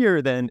idea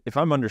here then, if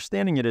I'm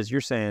understanding it, is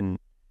you're saying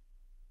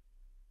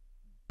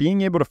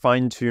being able to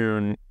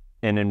fine-tune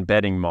an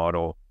embedding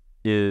model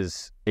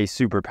is a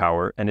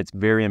superpower, and it's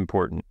very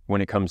important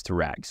when it comes to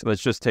RAGs.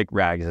 Let's just take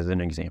RAGs as an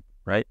example,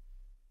 right?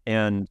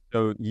 And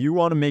so you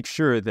want to make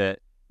sure that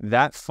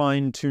that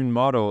fine-tuned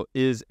model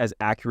is as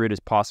accurate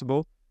as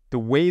possible. The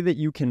way that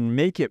you can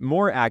make it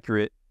more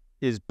accurate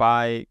is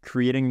by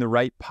creating the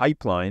right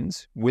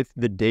pipelines with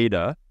the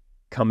data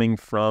coming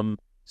from,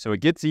 so it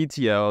gets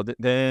ETL'd,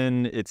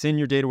 then it's in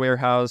your data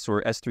warehouse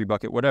or S3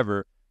 bucket,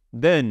 whatever.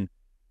 Then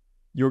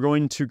you're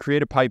going to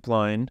create a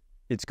pipeline.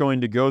 It's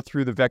going to go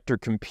through the vector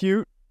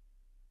compute,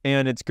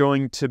 and it's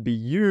going to be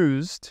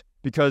used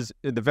because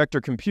the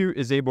vector compute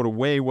is able to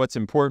weigh what's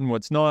important,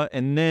 what's not,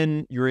 and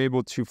then you're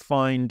able to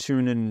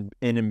fine-tune an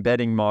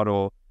embedding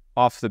model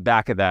off the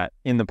back of that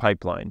in the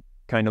pipeline,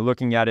 kind of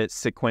looking at it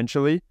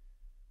sequentially.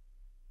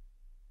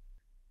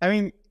 I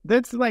mean,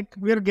 that's like,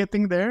 we're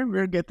getting there.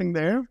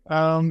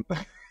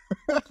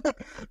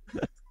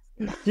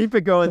 Keep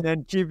it going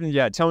then.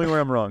 Tell me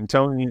where I'm wrong.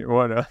 Tell me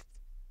what...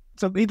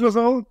 So it was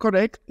all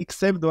correct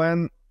except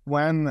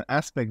one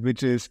aspect,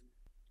 which is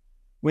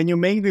when you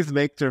make this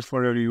vector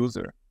for your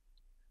user,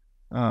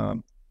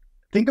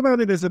 think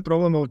about it as a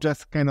problem of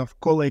just kind of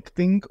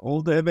collecting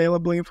all the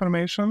available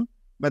information,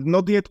 but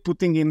not yet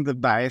putting in the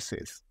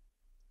biases.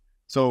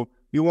 So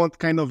you want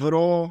kind of a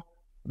raw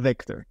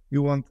vector.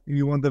 You want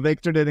the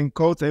vector that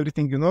encodes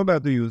everything you know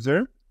about the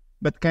user,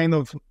 but kind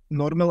of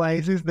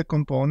normalizes the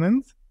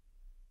components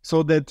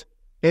so that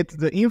at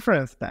the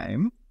inference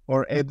time,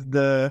 or at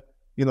the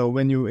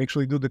when you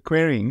actually do the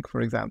querying, for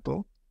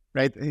example,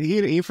 right?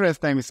 Here, inference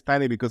time is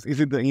funny because is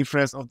it the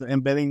inference of the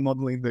embedding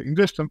model in the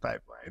ingestion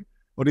pipeline?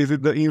 Or is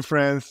it the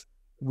inference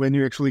when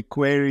you actually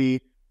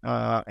query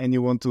and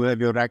you want to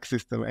have your RAG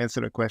system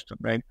answer a question,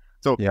 right?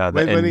 So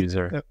the end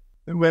user.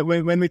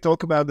 When we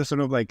talk about the sort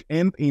of like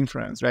end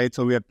inference, right?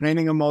 So we are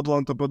training a model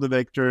on top of the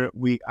vector.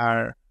 We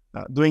are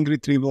doing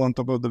retrieval on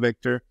top of the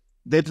vector.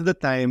 That's the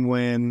time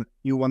when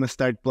you want to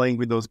start playing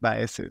with those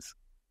biases,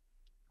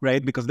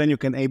 right? Because then you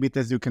can A/B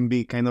test, you can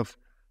be kind of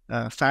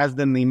fast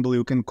and nimble,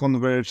 you can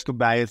converge to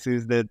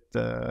biases that,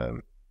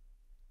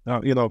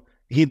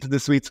 hit the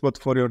sweet spot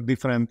for your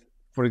different,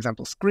 for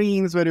example,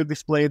 screens where you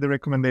display the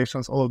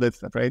recommendations, all of that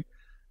stuff, right?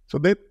 So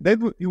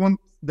that you want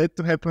that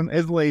to happen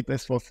as late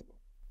as possible.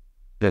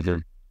 Mm-hmm.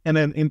 And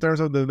then in terms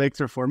of the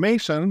vector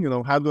formation,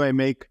 how do I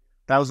make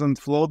 1,000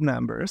 float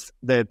numbers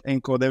that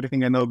encode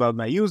everything I know about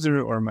my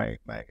user or my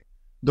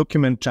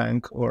document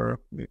chunk or,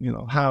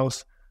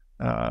 house,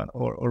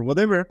 or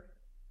whatever?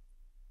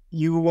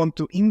 You want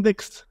to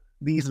index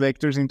these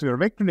vectors into your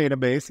vector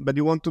database, but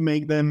you want to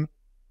make them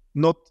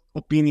not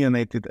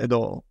opinionated at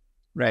all,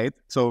 right?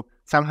 So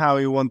somehow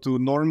you want to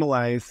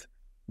normalize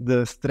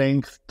the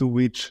strength to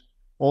which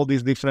all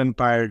these different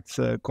parts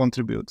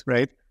contribute,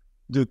 right?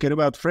 Do you care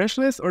about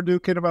freshness or do you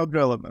care about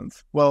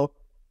relevance? Well,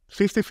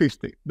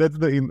 50-50, that's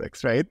the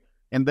index, right?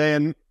 And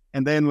then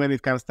when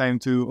it comes time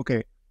to,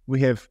 okay, we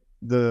have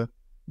the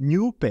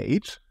new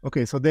page.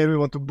 Okay, so there we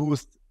want to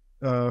boost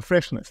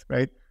freshness,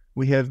 right?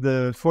 We have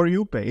the For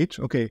You page.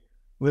 Okay, a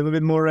little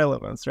bit more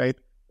relevance, right?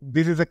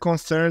 This is a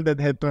concern that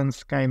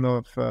happens kind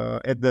of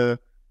at the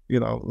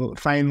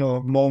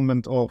final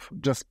moment of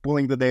just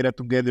pulling the data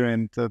together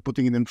and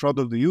putting it in front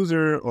of the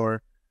user,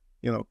 or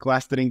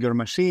clustering your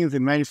machines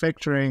in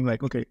manufacturing.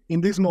 Like, okay,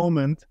 in this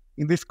moment,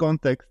 in this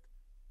context,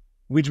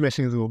 which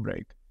machines will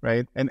break,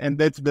 right? And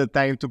that's the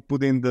time to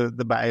put in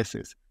the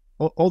biases.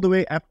 All the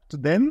way up to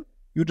then,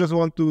 you just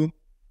want to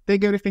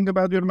take everything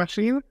about your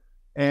machine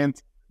and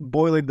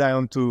boil it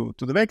down to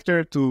the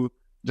vector to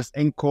just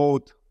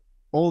encode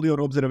all your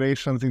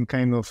observations in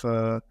kind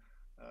of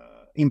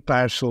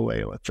impartial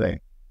way, let's say.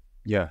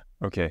 Yeah.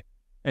 Okay.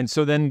 And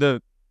so then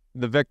the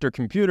vector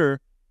computer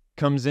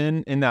comes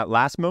in that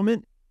last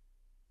moment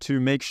to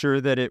make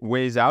sure that it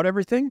weighs out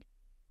everything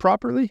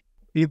properly?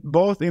 It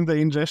both in the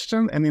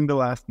ingestion and in the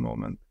last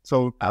moment.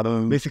 So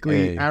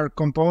basically our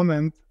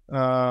component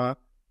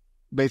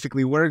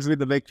basically works with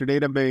the vector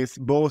database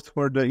both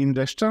for the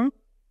ingestion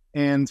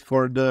and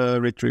for the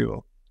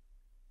retrieval.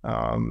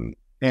 And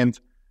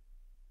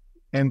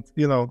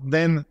you know,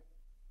 then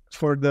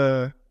for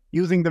the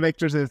using the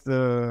vectors as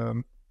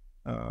the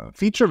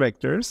feature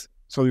vectors,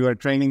 so you are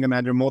training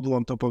another model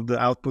on top of the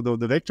output of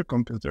the vector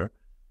computer,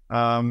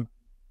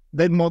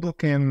 that model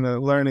can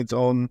learn its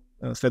own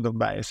set of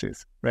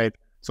biases, right?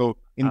 So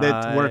in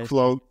that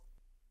workflow,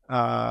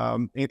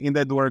 in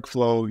that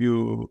workflow,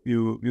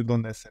 you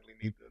don't necessarily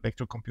need the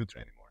vector computer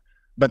anymore.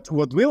 But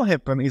what will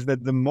happen is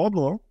that the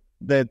model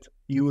that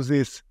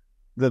uses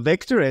the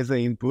vector as an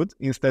input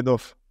instead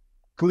of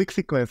click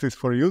sequences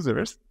for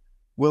users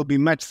will be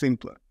much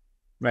simpler,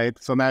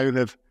 right? So now you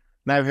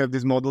have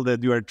this model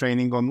that you are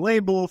training on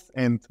labels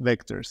and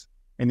vectors,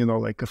 and you know,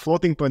 like a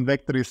floating point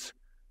vector is,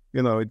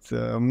 you know, it's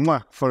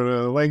for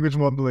a language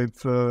model,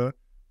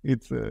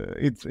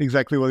 it's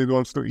exactly what it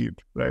wants to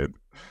eat, right?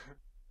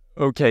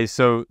 Okay,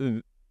 so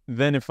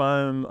then if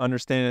I'm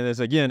understanding this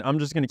again, I'm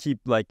just going to keep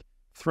like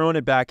throwing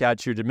it back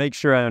at you to make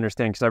sure I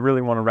understand, because I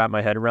really want to wrap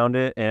my head around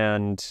it,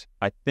 and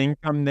I think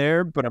I'm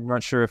there, but I'm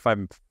not sure if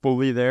I'm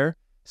fully there.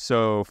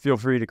 So feel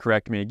free to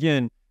correct me.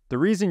 Again, the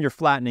reason you're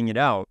flattening it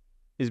out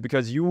is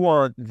because you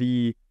want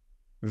the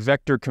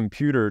vector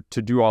computer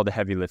to do all the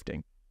heavy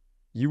lifting.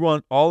 You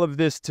want all of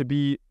this to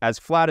be as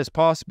flat as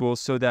possible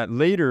so that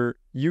later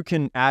you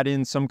can add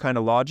in some kind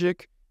of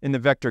logic in the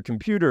vector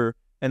computer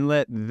and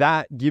let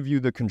that give you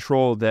the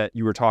control that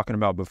you were talking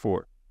about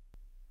before.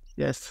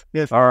 Yes.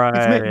 All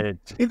right.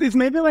 It's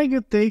maybe like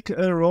you take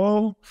a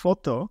raw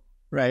photo,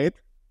 right?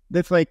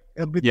 That's like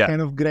a bit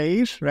kind of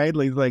grayish, right?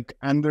 Like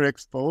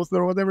underexposed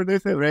or whatever they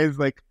say, right? It's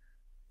like,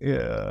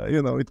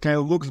 you know, it kind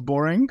of looks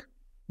boring,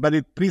 but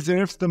it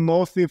preserves the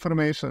most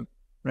information,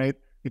 right?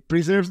 It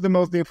preserves the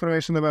most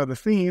information about the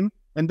scene,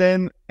 and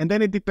then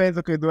it depends.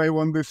 Okay, do I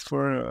want this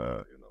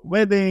for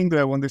wedding? Do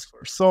I want this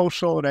for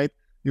social? Right?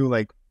 You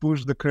like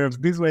push the curves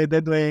this way,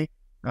 that way,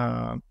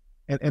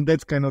 and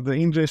that's kind of the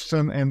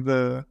ingestion and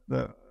the.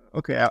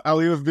 Okay,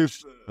 I'll use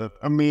this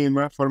a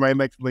meme for my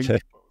next LinkedIn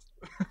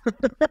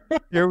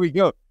post. Here we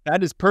go.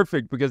 That is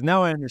perfect, because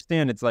now I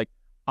understand. It's like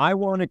I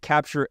want to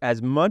capture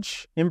as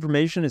much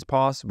information as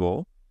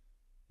possible,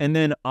 and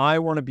then I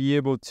want to be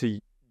able to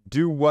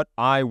do what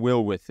I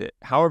will with it.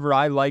 However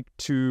I like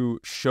to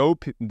show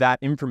that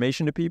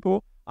information to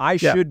people, I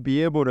should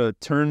be able to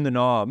turn the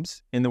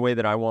knobs in the way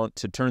that I want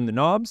to turn the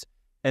knobs,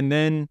 and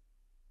then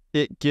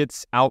it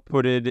gets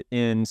outputted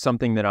in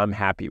something that I'm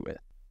happy with.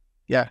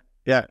 Yeah,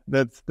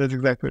 that's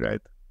exactly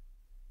right.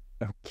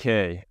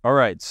 Okay. All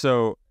right.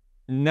 So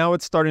now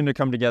it's starting to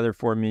come together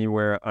for me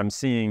where I'm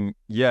seeing,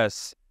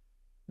 yes,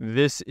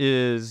 this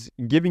is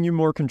giving you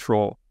more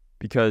control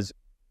because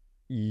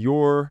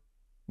you're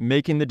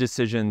making the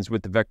decisions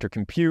with the vector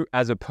compute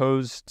as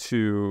opposed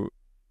to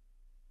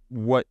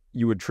what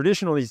you would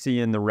traditionally see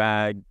in the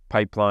RAG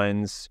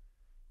pipelines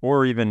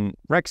or even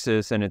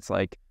Rexus, and it's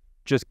like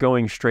just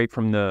going straight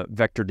from the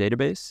vector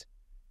database.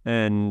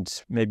 And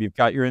maybe you've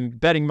got your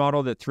embedding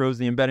model that throws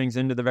the embeddings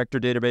into the vector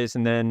database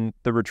and then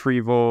the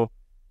retrieval,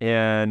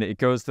 and it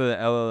goes to the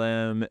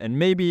LLM, and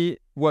maybe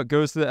what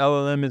goes to the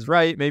LLM is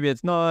right, maybe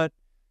it's not.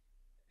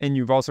 And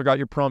you've also got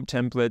your prompt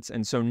templates.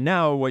 And so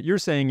now what you're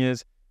saying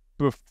is,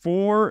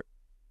 before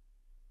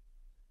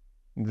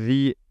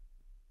the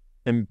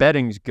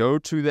embeddings go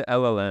to the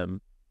LLM,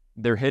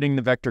 they're hitting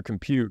the vector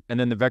compute, and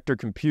then the vector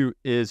compute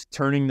is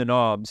turning the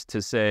knobs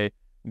to say,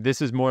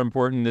 this is more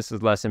important, this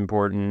is less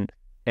important,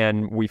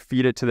 and we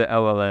feed it to the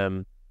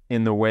LLM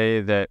in the way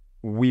that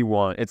we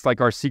want. It's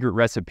like our secret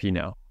recipe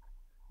now.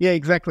 Yeah,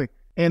 exactly.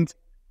 And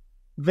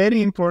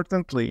very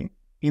importantly,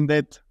 in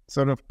that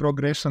sort of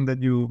progression that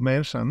you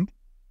mentioned,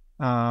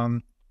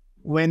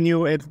 when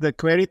you, at the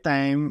query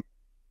time,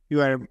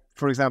 you are,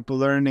 for example,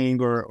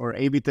 learning or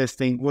A/B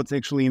testing what's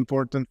actually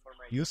important for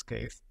my use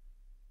case,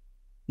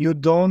 you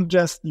don't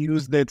just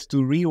use that to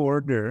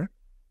reorder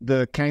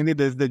the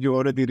candidates that you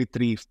already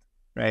retrieved,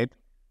 right?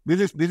 This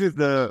is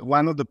the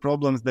one of the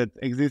problems that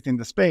exist in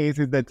the space,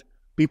 is that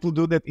people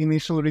do that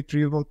initial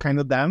retrieval kind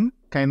of dumb,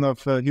 kind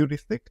of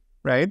heuristic,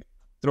 right?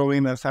 Throw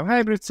in some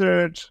hybrid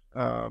search,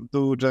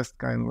 do just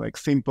kind of like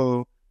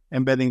simple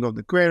embedding of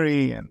the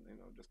query, and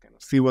just kind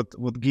of see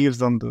what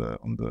gives on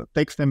the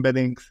text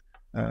embeddings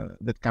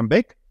that come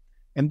back.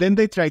 And then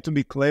they try to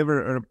be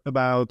clever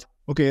about,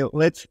 okay,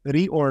 let's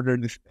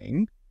reorder this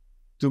thing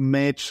to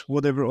match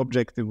whatever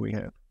objective we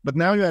have. But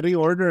now you are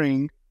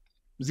reordering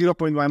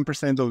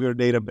 0.1% of your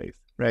database,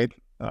 right?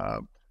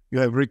 You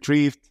have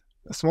retrieved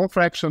a small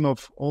fraction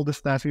of all the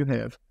stuff you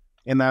have,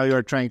 and now you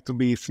are trying to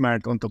be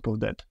smart on top of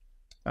that.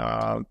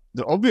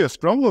 The obvious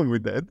problem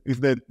with that is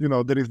that,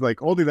 there is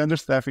like all this other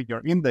stuff in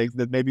your index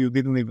that maybe you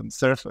didn't even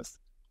surface,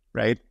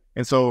 right?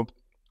 And so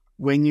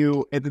when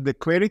you, at the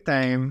query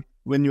time,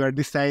 when you are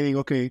deciding,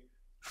 okay,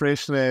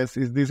 freshness,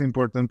 is this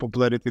important,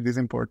 popularity, this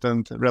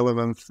important,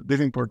 relevance,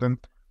 this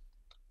important,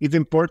 it's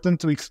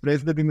important to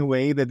express that in a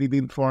way that it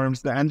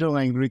informs the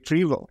underlying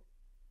retrieval,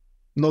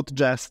 not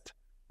just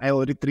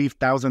I'll retrieve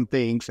 1,000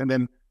 things and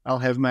then I'll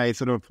have my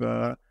sort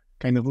of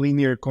kind of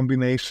linear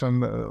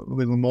combination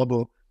little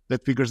model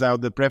that figures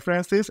out the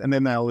preferences and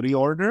then I'll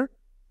reorder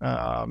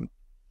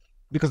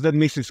because that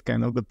misses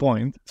kind of the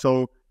point.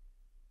 So,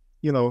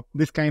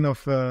 this kind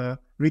of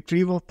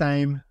retrieval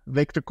time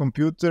vector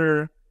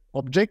computer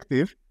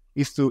objective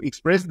is to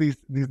express these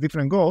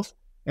different goals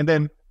and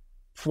then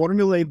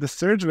formulate the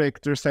search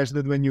vector such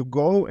that when you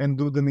go and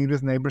do the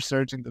nearest neighbor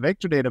search in the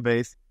vector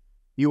database,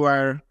 you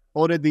are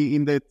already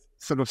in that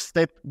sort of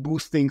step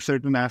boosting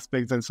certain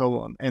aspects and so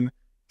on, and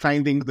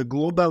finding the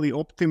globally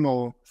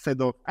optimal set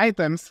of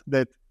items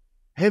that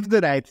have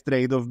the right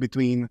trade-off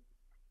between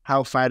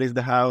how far is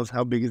the house,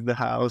 how big is the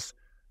house,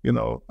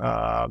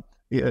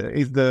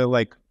 is the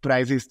like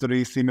price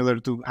history similar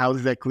to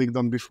houses I clicked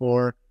on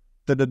before,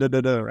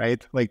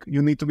 right? Like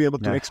you need to be able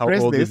to express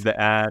how old this. Is the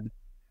ad?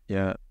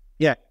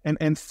 Yeah,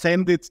 and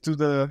send it to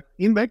the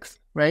index,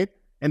 right?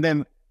 And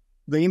then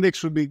the index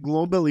should be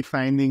globally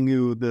finding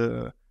you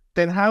the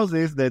 10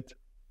 houses that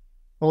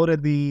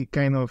already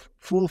kind of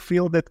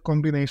fulfill that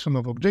combination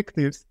of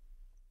objectives.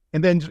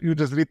 And then you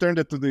just return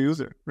that to the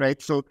user,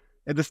 right? So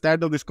at the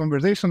start of this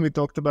conversation, we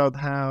talked about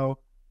how,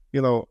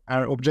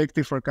 our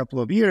objective for a couple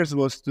of years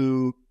was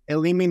to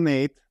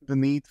eliminate the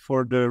need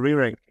for the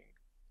re-ranking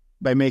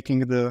by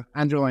making the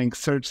underlying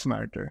search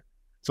smarter.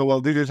 So,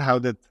 well, this is how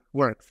that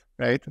works,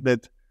 right?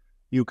 That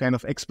you kind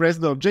of express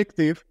the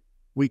objective,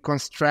 we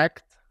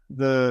construct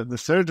the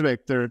search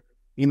vector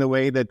in a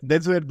way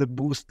that's where the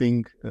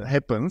boosting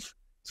happens,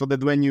 so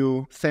that when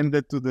you send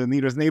it to the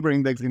nearest neighbor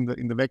index in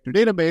the vector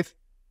database,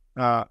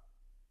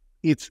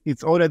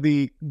 it's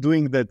already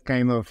doing that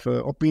kind of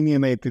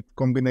opinionated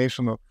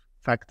combination of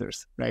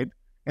factors, right?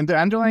 And the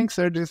underlying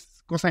search is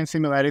cosine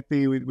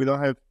similarity. We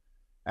don't have,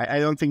 I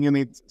don't think you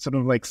need sort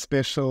of like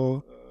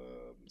special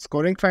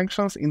scoring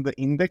functions in the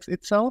index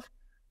itself,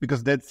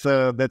 because that's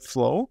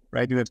slow,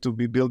 right? You have to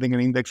be building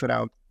an index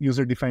around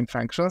user-defined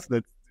functions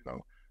that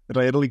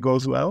rarely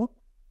goes well,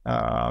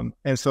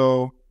 and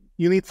so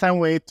you need some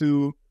way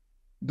to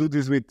do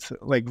this with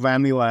like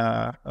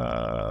vanilla,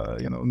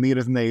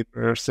 nearest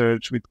neighbor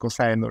search with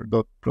cosine or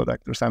dot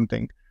product or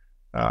something,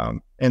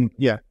 and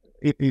yeah,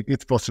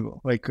 it's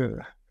possible. Like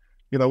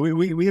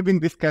we have been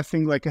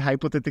discussing like a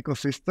hypothetical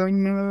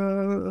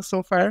system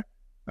so far,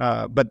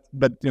 but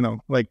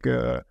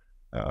the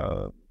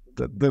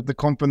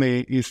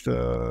company is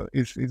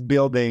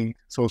building,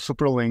 so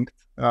Superlinked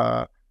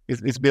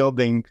is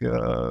building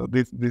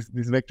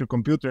this vector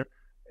computer.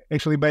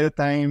 Actually, by the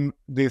time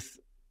this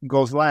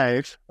goes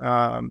live,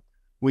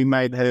 we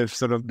might have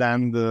sort of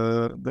done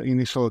the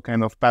initial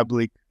kind of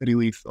public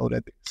release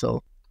already.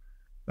 So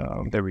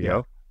there we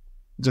go.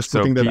 Just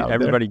putting that out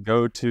everybody there.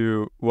 Go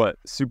to what,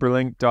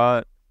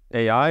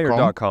 superlinked.ai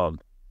or .com?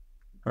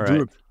 All right.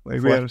 Dude,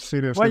 like we are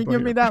serious. Why you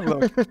give me that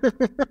look?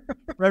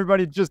 For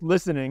everybody just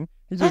listening,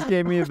 he just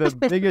gave me the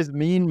biggest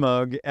mean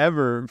mug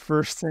ever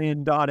for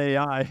saying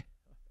 .ai.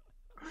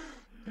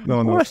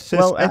 No. What's this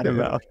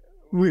about?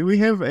 We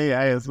have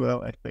AI as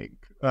well, I think.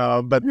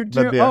 But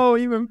yeah. Oh,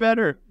 even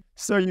better.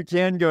 So you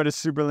can go to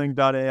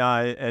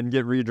superlinked.ai and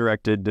get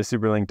redirected to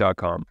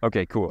superlinked.com.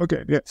 Okay, cool.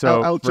 Okay, yeah.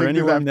 So I'll check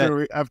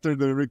this after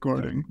the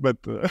recording. But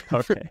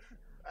okay,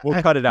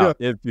 we'll cut it out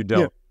if you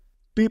don't.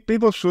 Yeah.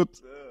 People should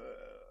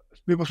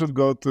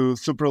go to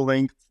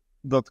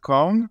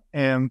superlinked.com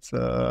and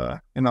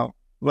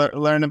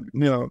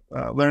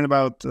learn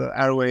about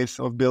our ways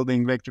of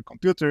building vector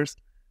computers.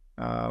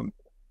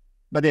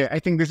 But yeah, I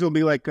think this will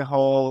be like a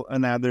whole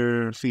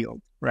another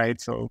field, right?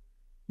 So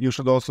you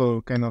should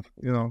also kind of,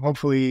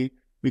 hopefully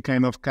we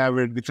kind of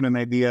covered different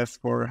ideas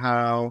for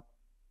how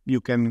you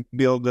can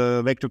build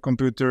a vector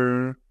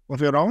computer of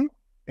your own.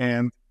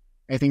 And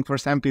I think for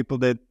some people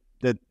that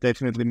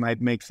definitely might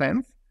make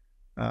sense.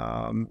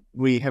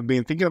 We have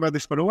been thinking about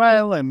this for a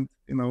while, and,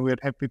 we're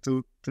happy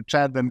to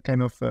chat and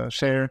kind of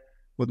share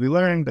what we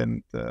learned.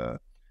 And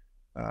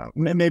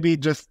maybe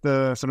just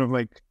sort of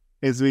like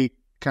as we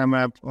come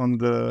up on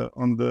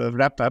the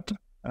wrap up,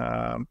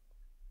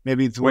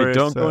 maybe it's worth... Wait,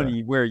 don't go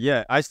anywhere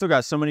yet. I still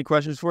got so many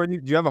questions for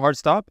you. Do you have a hard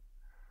stop?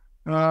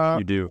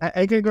 You do.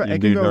 I can go. I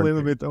can go a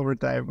little bit over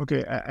time.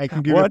 Okay, I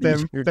can give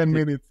you 10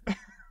 minutes.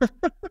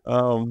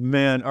 Oh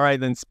man! All right,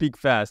 then speak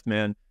fast,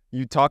 man.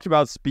 You talked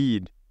about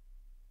speed.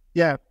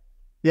 Yeah.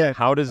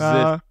 How does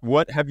it?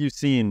 What have you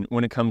seen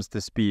when it comes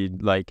to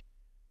speed? Like,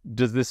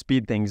 does this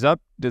speed things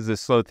up? Does this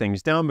slow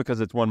things down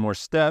because it's one more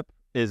step?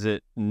 Is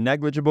it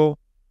negligible?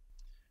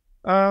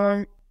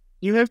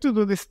 You have to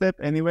do this step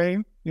anyway.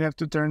 You have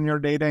to turn your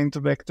data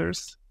into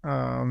vectors.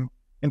 And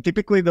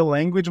typically the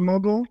language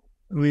model,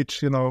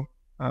 which,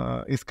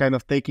 is kind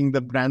of taking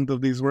the brand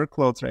of these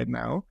workloads right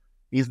now,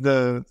 is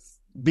the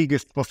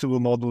biggest possible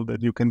model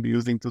that you can be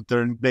using to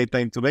turn data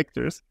into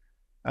vectors.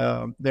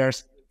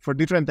 There's for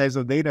different types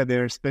of data,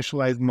 there are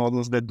specialized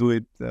models that do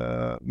it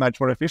much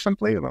more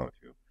efficiently. If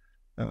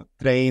you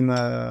train,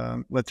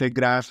 let's say,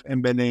 graph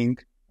embedding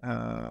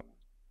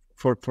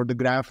for the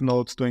graph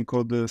nodes to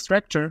encode the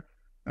structure,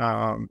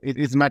 it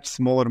is much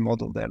smaller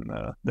model than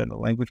a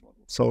language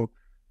model. So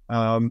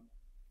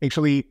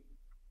actually,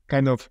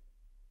 kind of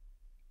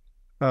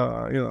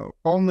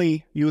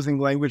only using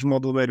language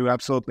model where you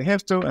absolutely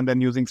have to, and then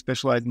using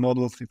specialized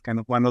models is kind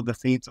of one of the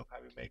themes of how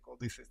we make all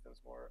these systems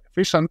more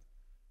efficient.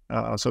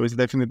 So it's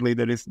definitely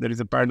there is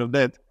a part of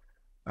that.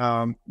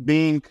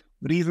 Being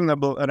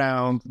reasonable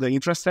around the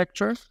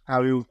infrastructure,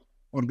 how you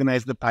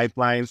organize the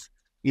pipelines.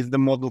 Is the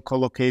model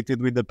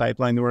co-located with the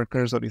pipeline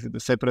workers, or is it a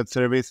separate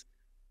service?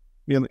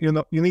 You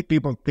need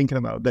people thinking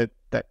about that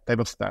type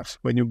of stuff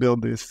when you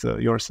build this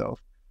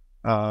yourself.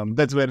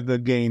 That's where the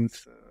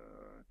gains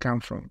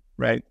come from,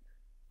 right?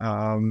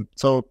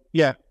 So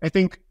yeah, I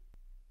think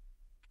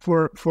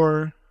for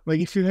like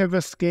if you have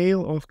a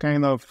scale of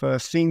kind of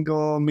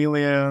single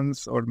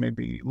millions or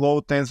maybe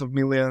low tens of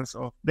millions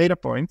of data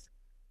points,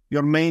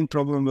 your main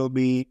problem will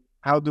be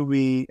how do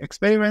we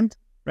experiment,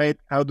 right?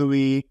 How do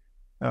we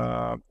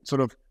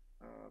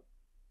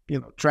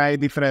try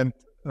different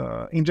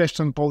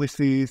ingestion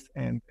policies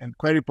and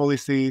query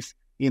policies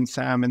in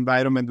some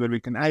environment where we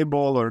can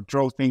eyeball or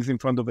throw things in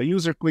front of a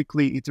user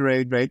quickly,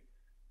 iterate, right?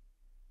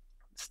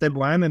 Step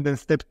one, and then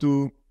step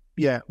two,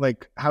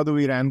 like how do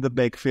we run the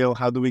backfill?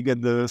 How do we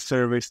get the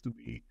service to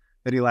be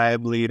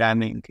reliably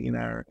running in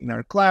our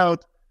cloud?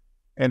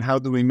 And how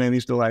do we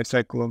manage the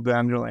lifecycle of the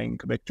underlying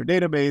vector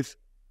database?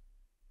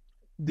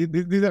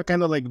 These are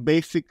kind of like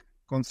basic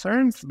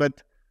concerns,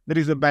 but there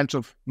is a bunch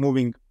of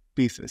moving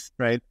pieces,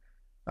 right?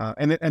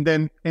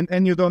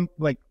 And you don't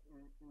like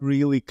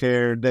really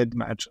care that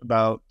much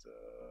about,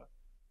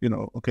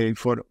 okay,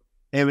 for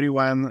every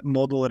one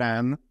model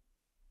run,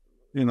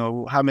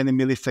 how many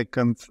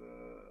milliseconds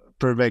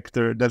per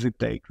vector does it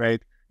take,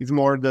 right? It's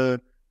more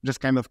just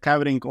kind of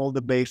covering all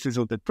the bases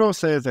of the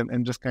process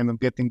and just kind of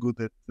getting good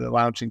at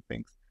launching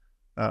things.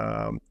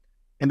 And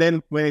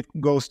then when it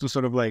goes to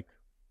sort of like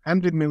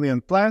 100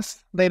 million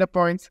plus data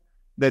points,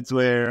 that's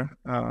where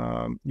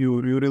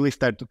you really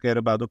start to care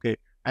about, okay,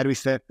 are we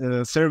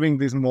serving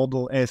this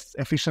model as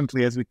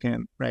efficiently as we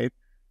can, right?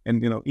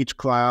 And, each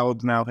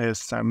cloud now has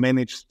some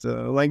managed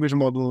language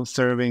model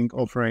serving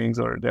offerings,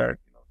 or there are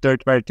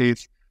third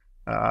parties.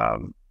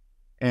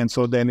 And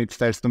so then it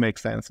starts to make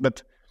sense.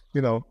 But,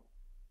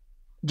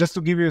 just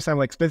to give you some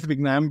like specific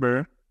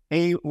number,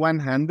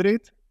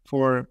 A100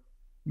 for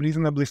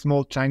reasonably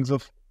small chunks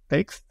of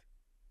text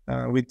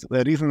with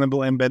a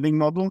reasonable embedding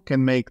model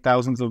can make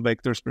thousands of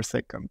vectors per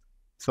second.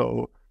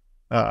 So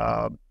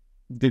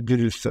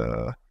this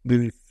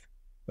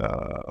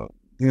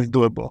is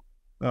doable.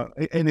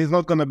 And it's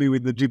not going to be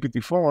with the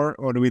GPT-4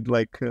 or with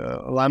like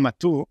Llama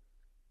 2,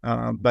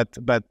 but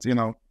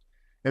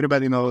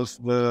everybody knows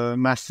the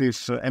massive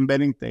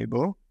embedding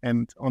table,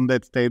 and on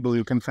that table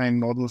you can find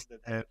models that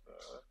have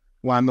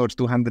 100 or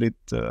 200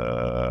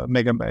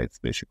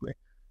 megabytes basically,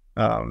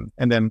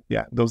 and then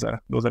those are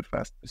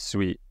fast.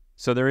 Sweet.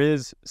 So there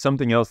is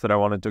something else that I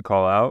wanted to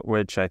call out,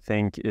 which I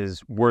think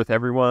is worth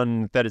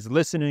everyone that is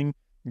listening.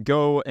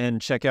 Go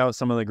and check out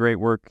some of the great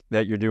work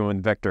that you're doing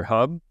with Vector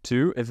Hub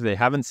too, if they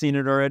haven't seen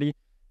it already.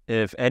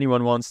 If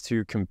anyone wants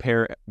to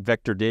compare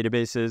vector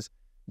databases,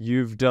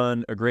 you've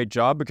done a great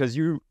job because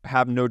you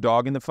have no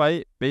dog in the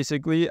fight,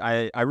 basically.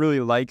 I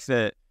really like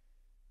that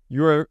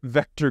you're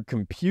vector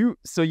compute,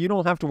 so you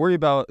don't have to worry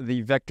about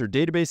the vector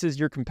databases.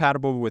 You're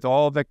compatible with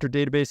all vector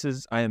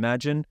databases, I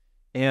imagine.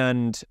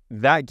 And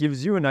that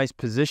gives you a nice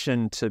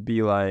position to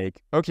be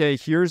like, okay,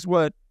 here's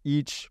what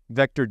each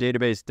vector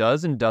database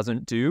does and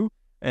doesn't do.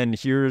 And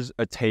here's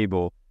a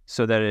table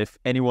so that if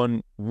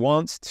anyone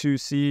wants to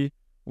see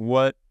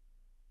what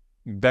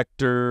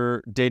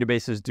vector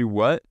databases do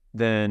what,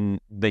 then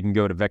they can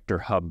go to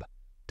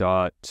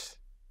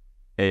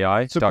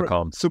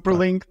vectorhub.ai.com.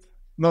 Superlinked.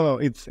 No,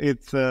 it's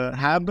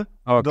hub.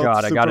 Oh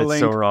God, I got it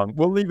so wrong.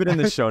 We'll leave it in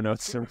the show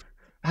notes.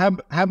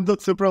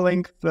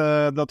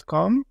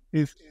 Hub.superlinked.com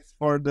is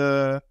for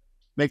the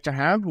Vector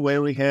Hub,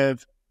 where we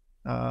have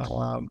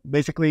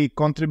basically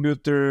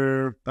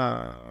contributor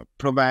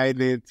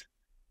provided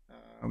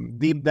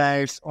deep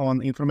dives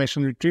on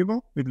information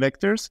retrieval with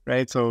vectors,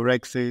 right? So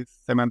Rexis,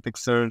 semantic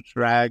search,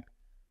 RAG,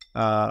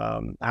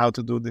 how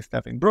to do this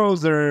stuff in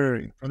browser,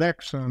 in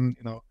production.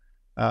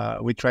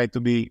 We try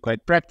to be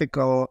quite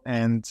practical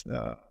and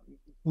a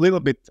little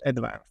bit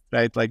advanced,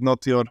 right? Like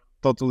not your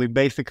totally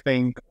basic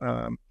thing,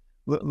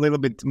 little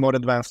bit more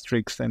advanced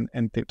tricks and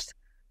tips.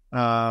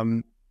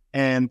 And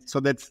so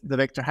that's the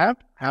Vector Hub,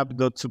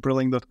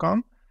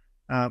 hub.superlinked.com.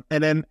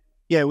 And then,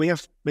 we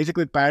have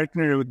basically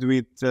partnered with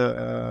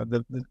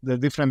the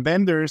different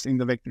vendors in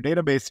the vector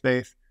database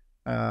space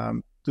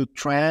to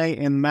try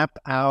and map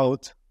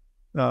out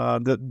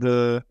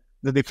the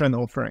different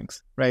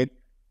offerings, right?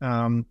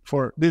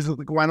 For this is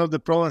one of the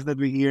problems that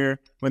we hear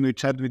when we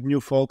chat with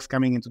new folks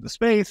coming into the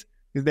space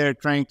is they're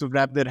trying to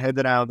wrap their head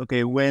around,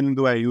 okay, when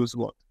do I use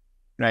what?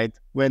 right?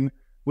 Which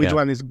Yeah.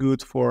 one is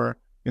good for,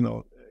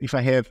 if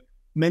I have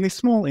many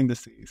small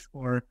indices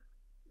or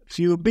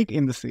few big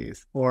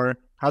indices, or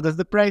how does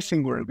the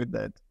pricing work with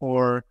that?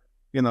 Or,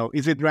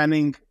 is it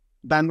running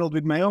bundled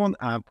with my own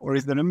app, or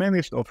is there a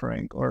managed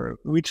offering, or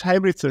which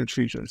hybrid search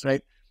features,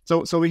 right?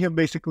 So we have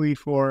basically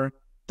for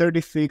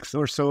 36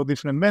 or so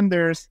different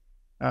vendors,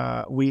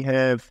 we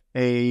have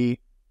a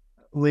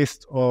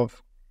list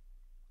of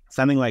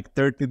something like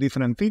 30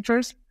 different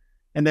features.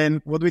 And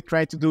then what we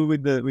try to do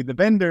with the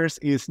vendors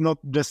is not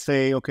just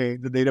say, okay,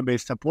 the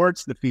database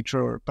supports the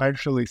feature or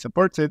partially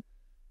supports it,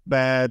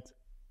 but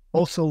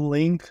also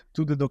link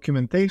to the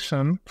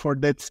documentation for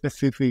that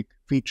specific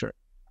feature,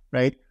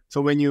 right?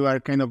 So when you are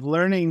kind of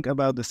learning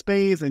about the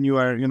space and you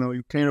are,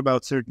 you care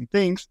about certain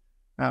things,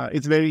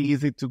 it's very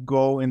easy to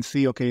go and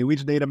see, okay,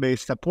 which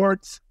database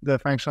supports the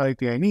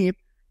functionality I need,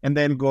 and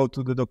then go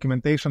to the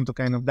documentation to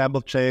kind of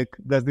double check,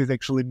 does this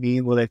actually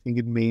mean what I think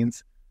it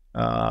means?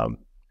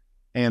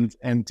 And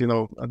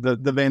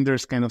the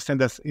vendors kind of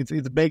send us,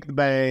 it's baked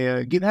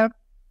by GitHub.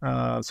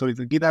 So it's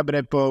a GitHub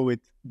repo with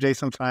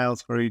JSON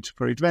files for each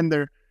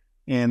vendor,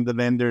 and the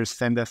vendors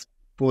send us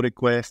pull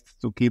requests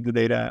to keep the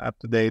data up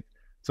to date.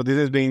 So this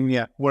has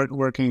been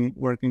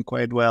working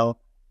quite well,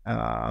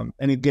 and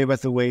it gave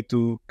us a way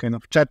to kind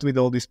of chat with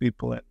all these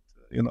people and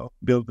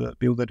build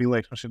a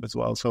relationship as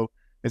well. So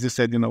as you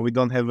said, we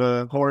don't have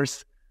a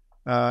horse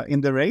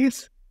in the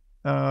race.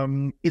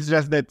 It's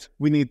just that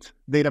we need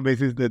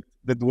databases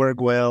that work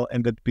well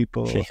and that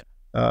people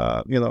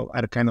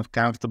are kind of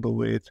comfortable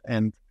with.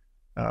 And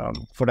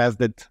for us,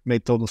 that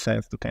made total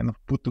sense to kind of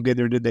put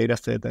together the data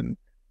set and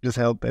just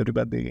help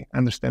everybody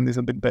understand this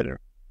a bit better.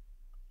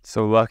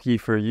 So lucky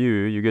for you,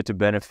 you get to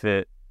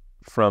benefit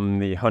from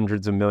the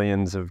hundreds of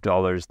millions of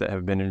dollars that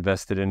have been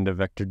invested into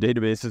vector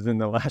databases in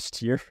the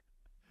last year,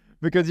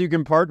 because you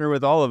can partner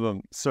with all of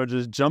them. So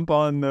just jump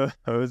on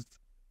those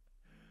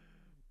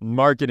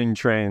marketing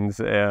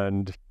trains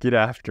and get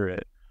after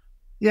it.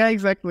 Yeah,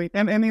 exactly.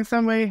 And in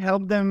some way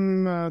help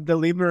them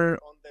deliver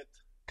on that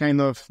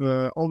kind of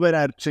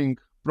overarching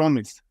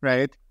promise,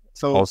 right?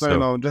 So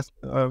just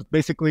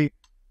basically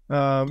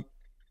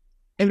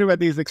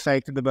everybody is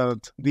excited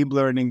about deep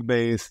learning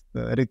based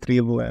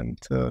retrieval and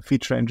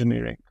feature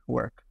engineering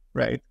work,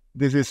 right?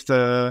 This is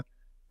top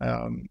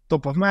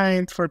of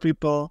mind for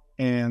people,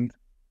 and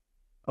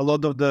a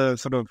lot of the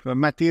sort of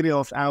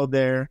materials out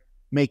there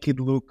make it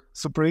look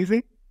super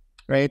easy,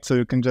 right? So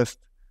you can just,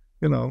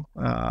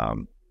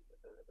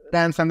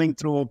 run something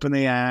through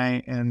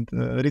OpenAI and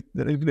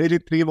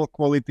retrieval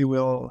quality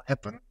will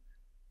happen.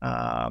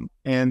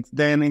 And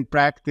then in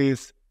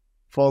practice,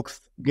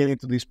 folks get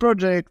into these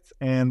projects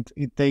and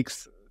it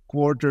takes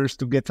quarters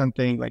to get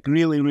something like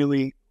really,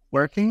 really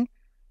working.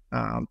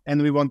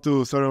 And we want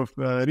to sort of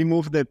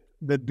remove that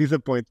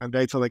disappointment,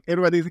 right? So like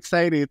everybody's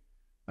excited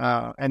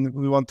and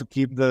we want to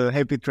keep the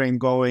happy train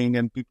going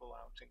and people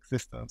launching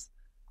systems.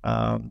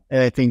 And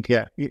I think,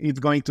 it's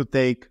going to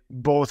take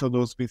both of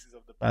those pieces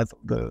of the puzzle,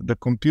 the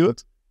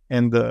compute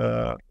and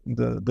the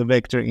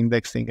vector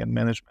indexing and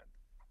management.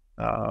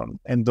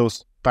 And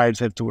those parts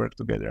have to work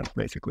together,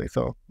 basically.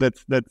 So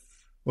that's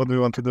what we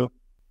want to do.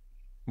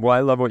 Well,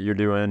 I love what you're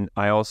doing.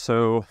 I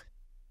also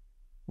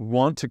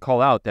want to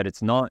call out that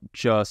it's not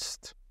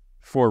just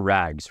for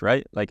RAGs,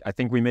 right? Like, I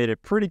think we made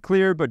it pretty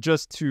clear, but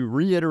just to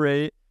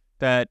reiterate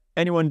that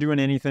anyone doing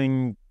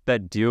anything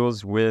that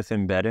deals with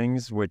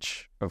embeddings,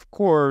 which of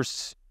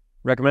course,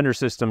 recommender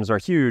systems are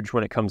huge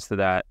when it comes to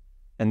that.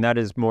 And that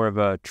is more of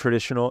a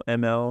traditional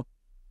ML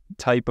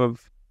type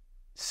of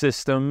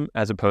system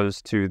as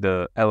opposed to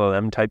the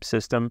LLM type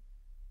system.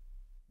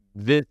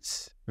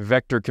 This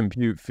vector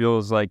compute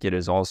feels like it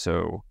is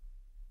also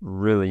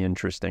really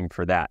interesting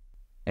for that,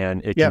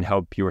 and it can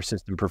help your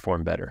system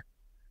perform better.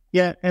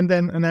 Yeah, and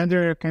then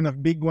another kind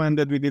of big one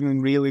that we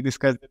didn't really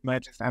discuss that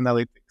much is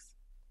analytics.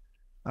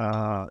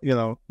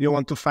 You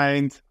want to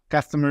find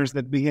customers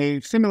that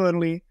behave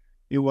similarly.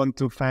 You want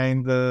to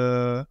find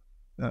your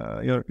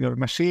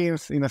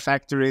machines in a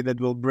factory that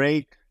will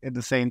break at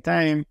the same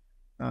time.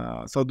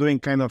 So doing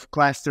kind of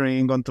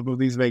clustering on top of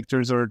these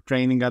vectors or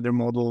training other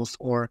models,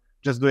 or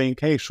just doing,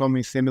 hey, show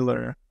me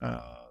similar,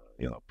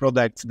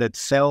 products that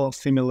sell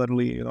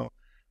similarly,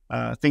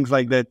 things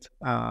like that.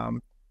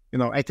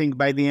 I think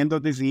by the end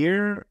of this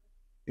year,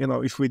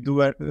 if we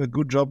do a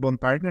good job on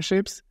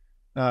partnerships,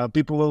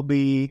 people will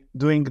be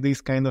doing these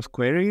kind of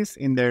queries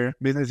in their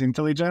business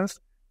intelligence,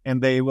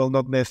 and they will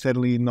not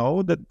necessarily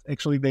know that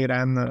actually they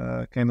run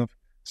a kind of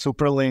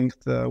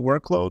superlinked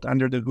workload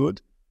under the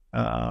hood.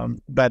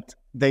 But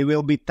they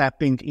will be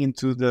tapping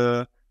into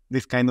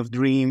this kind of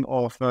dream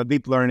of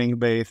deep learning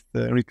based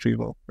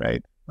retrieval,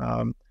 right?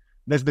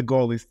 That's the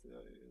goal, is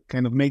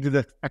kind of make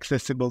it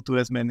accessible to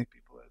as many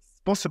people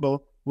as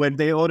possible where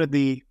they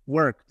already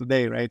work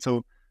today, right?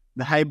 So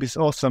the hype is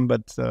awesome,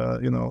 but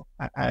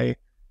I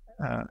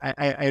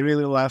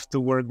really love to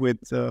work with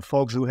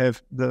folks who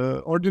have the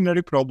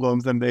ordinary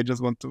problems and they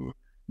just want to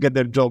get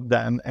their job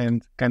done,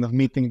 and kind of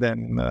meeting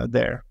them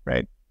there,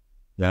 right?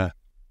 Yeah.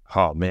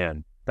 Oh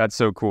man, that's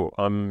so cool.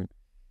 I'm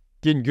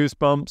getting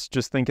goosebumps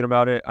just thinking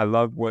about it. I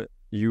love what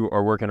you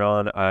are working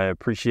on. I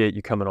appreciate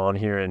you coming on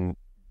here and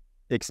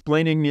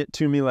explaining it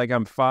to me like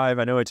I'm 5.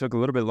 I know it took a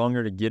little bit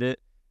longer to get it,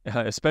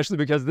 especially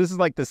because this is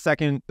like the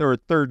second or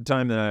third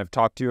time that I've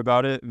talked to you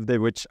about it,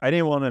 which I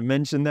didn't want to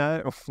mention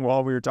that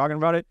while we were talking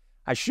about it.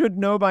 I should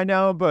know by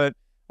now, but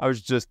I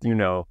was just,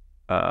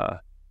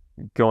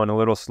 going a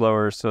little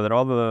slower so that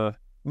all the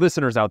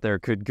listeners out there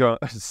could go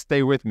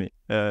stay with me.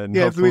 And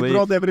yes, we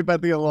brought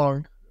everybody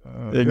along.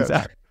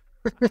 Exactly.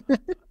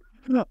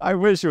 I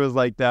wish it was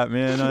like that,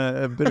 man.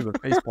 A bit of a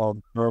baseball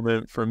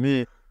moment for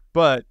me,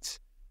 but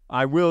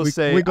I will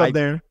say we got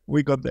there.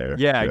 We got there.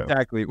 Yeah,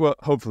 exactly. Well,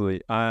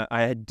 hopefully,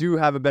 I do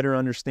have a better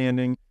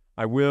understanding.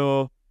 I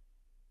will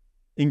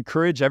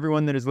encourage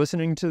everyone that is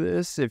listening to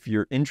this, if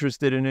you're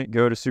interested in it,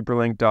 go to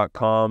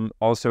superlinked.com.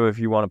 Also, if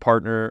you want to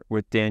partner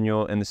with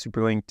Daniel and the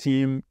Superlinked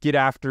team, get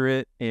after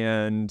it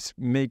and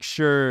make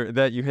sure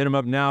that you hit them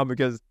up now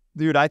because,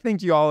 dude, I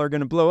think you all are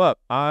going to blow up.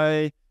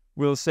 I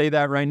will say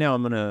that right now.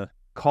 I'm going to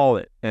call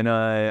it, and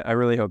I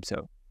really hope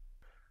so.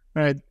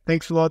 All right.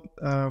 Thanks a lot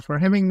for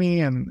having me,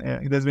 and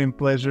it has been a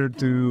pleasure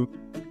to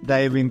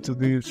dive into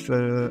these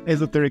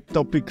esoteric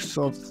topics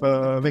of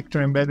vector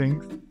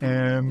embeddings.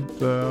 And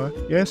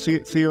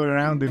see you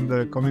around in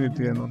the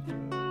community and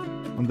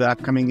on the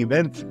upcoming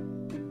events.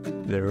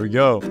 There we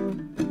go.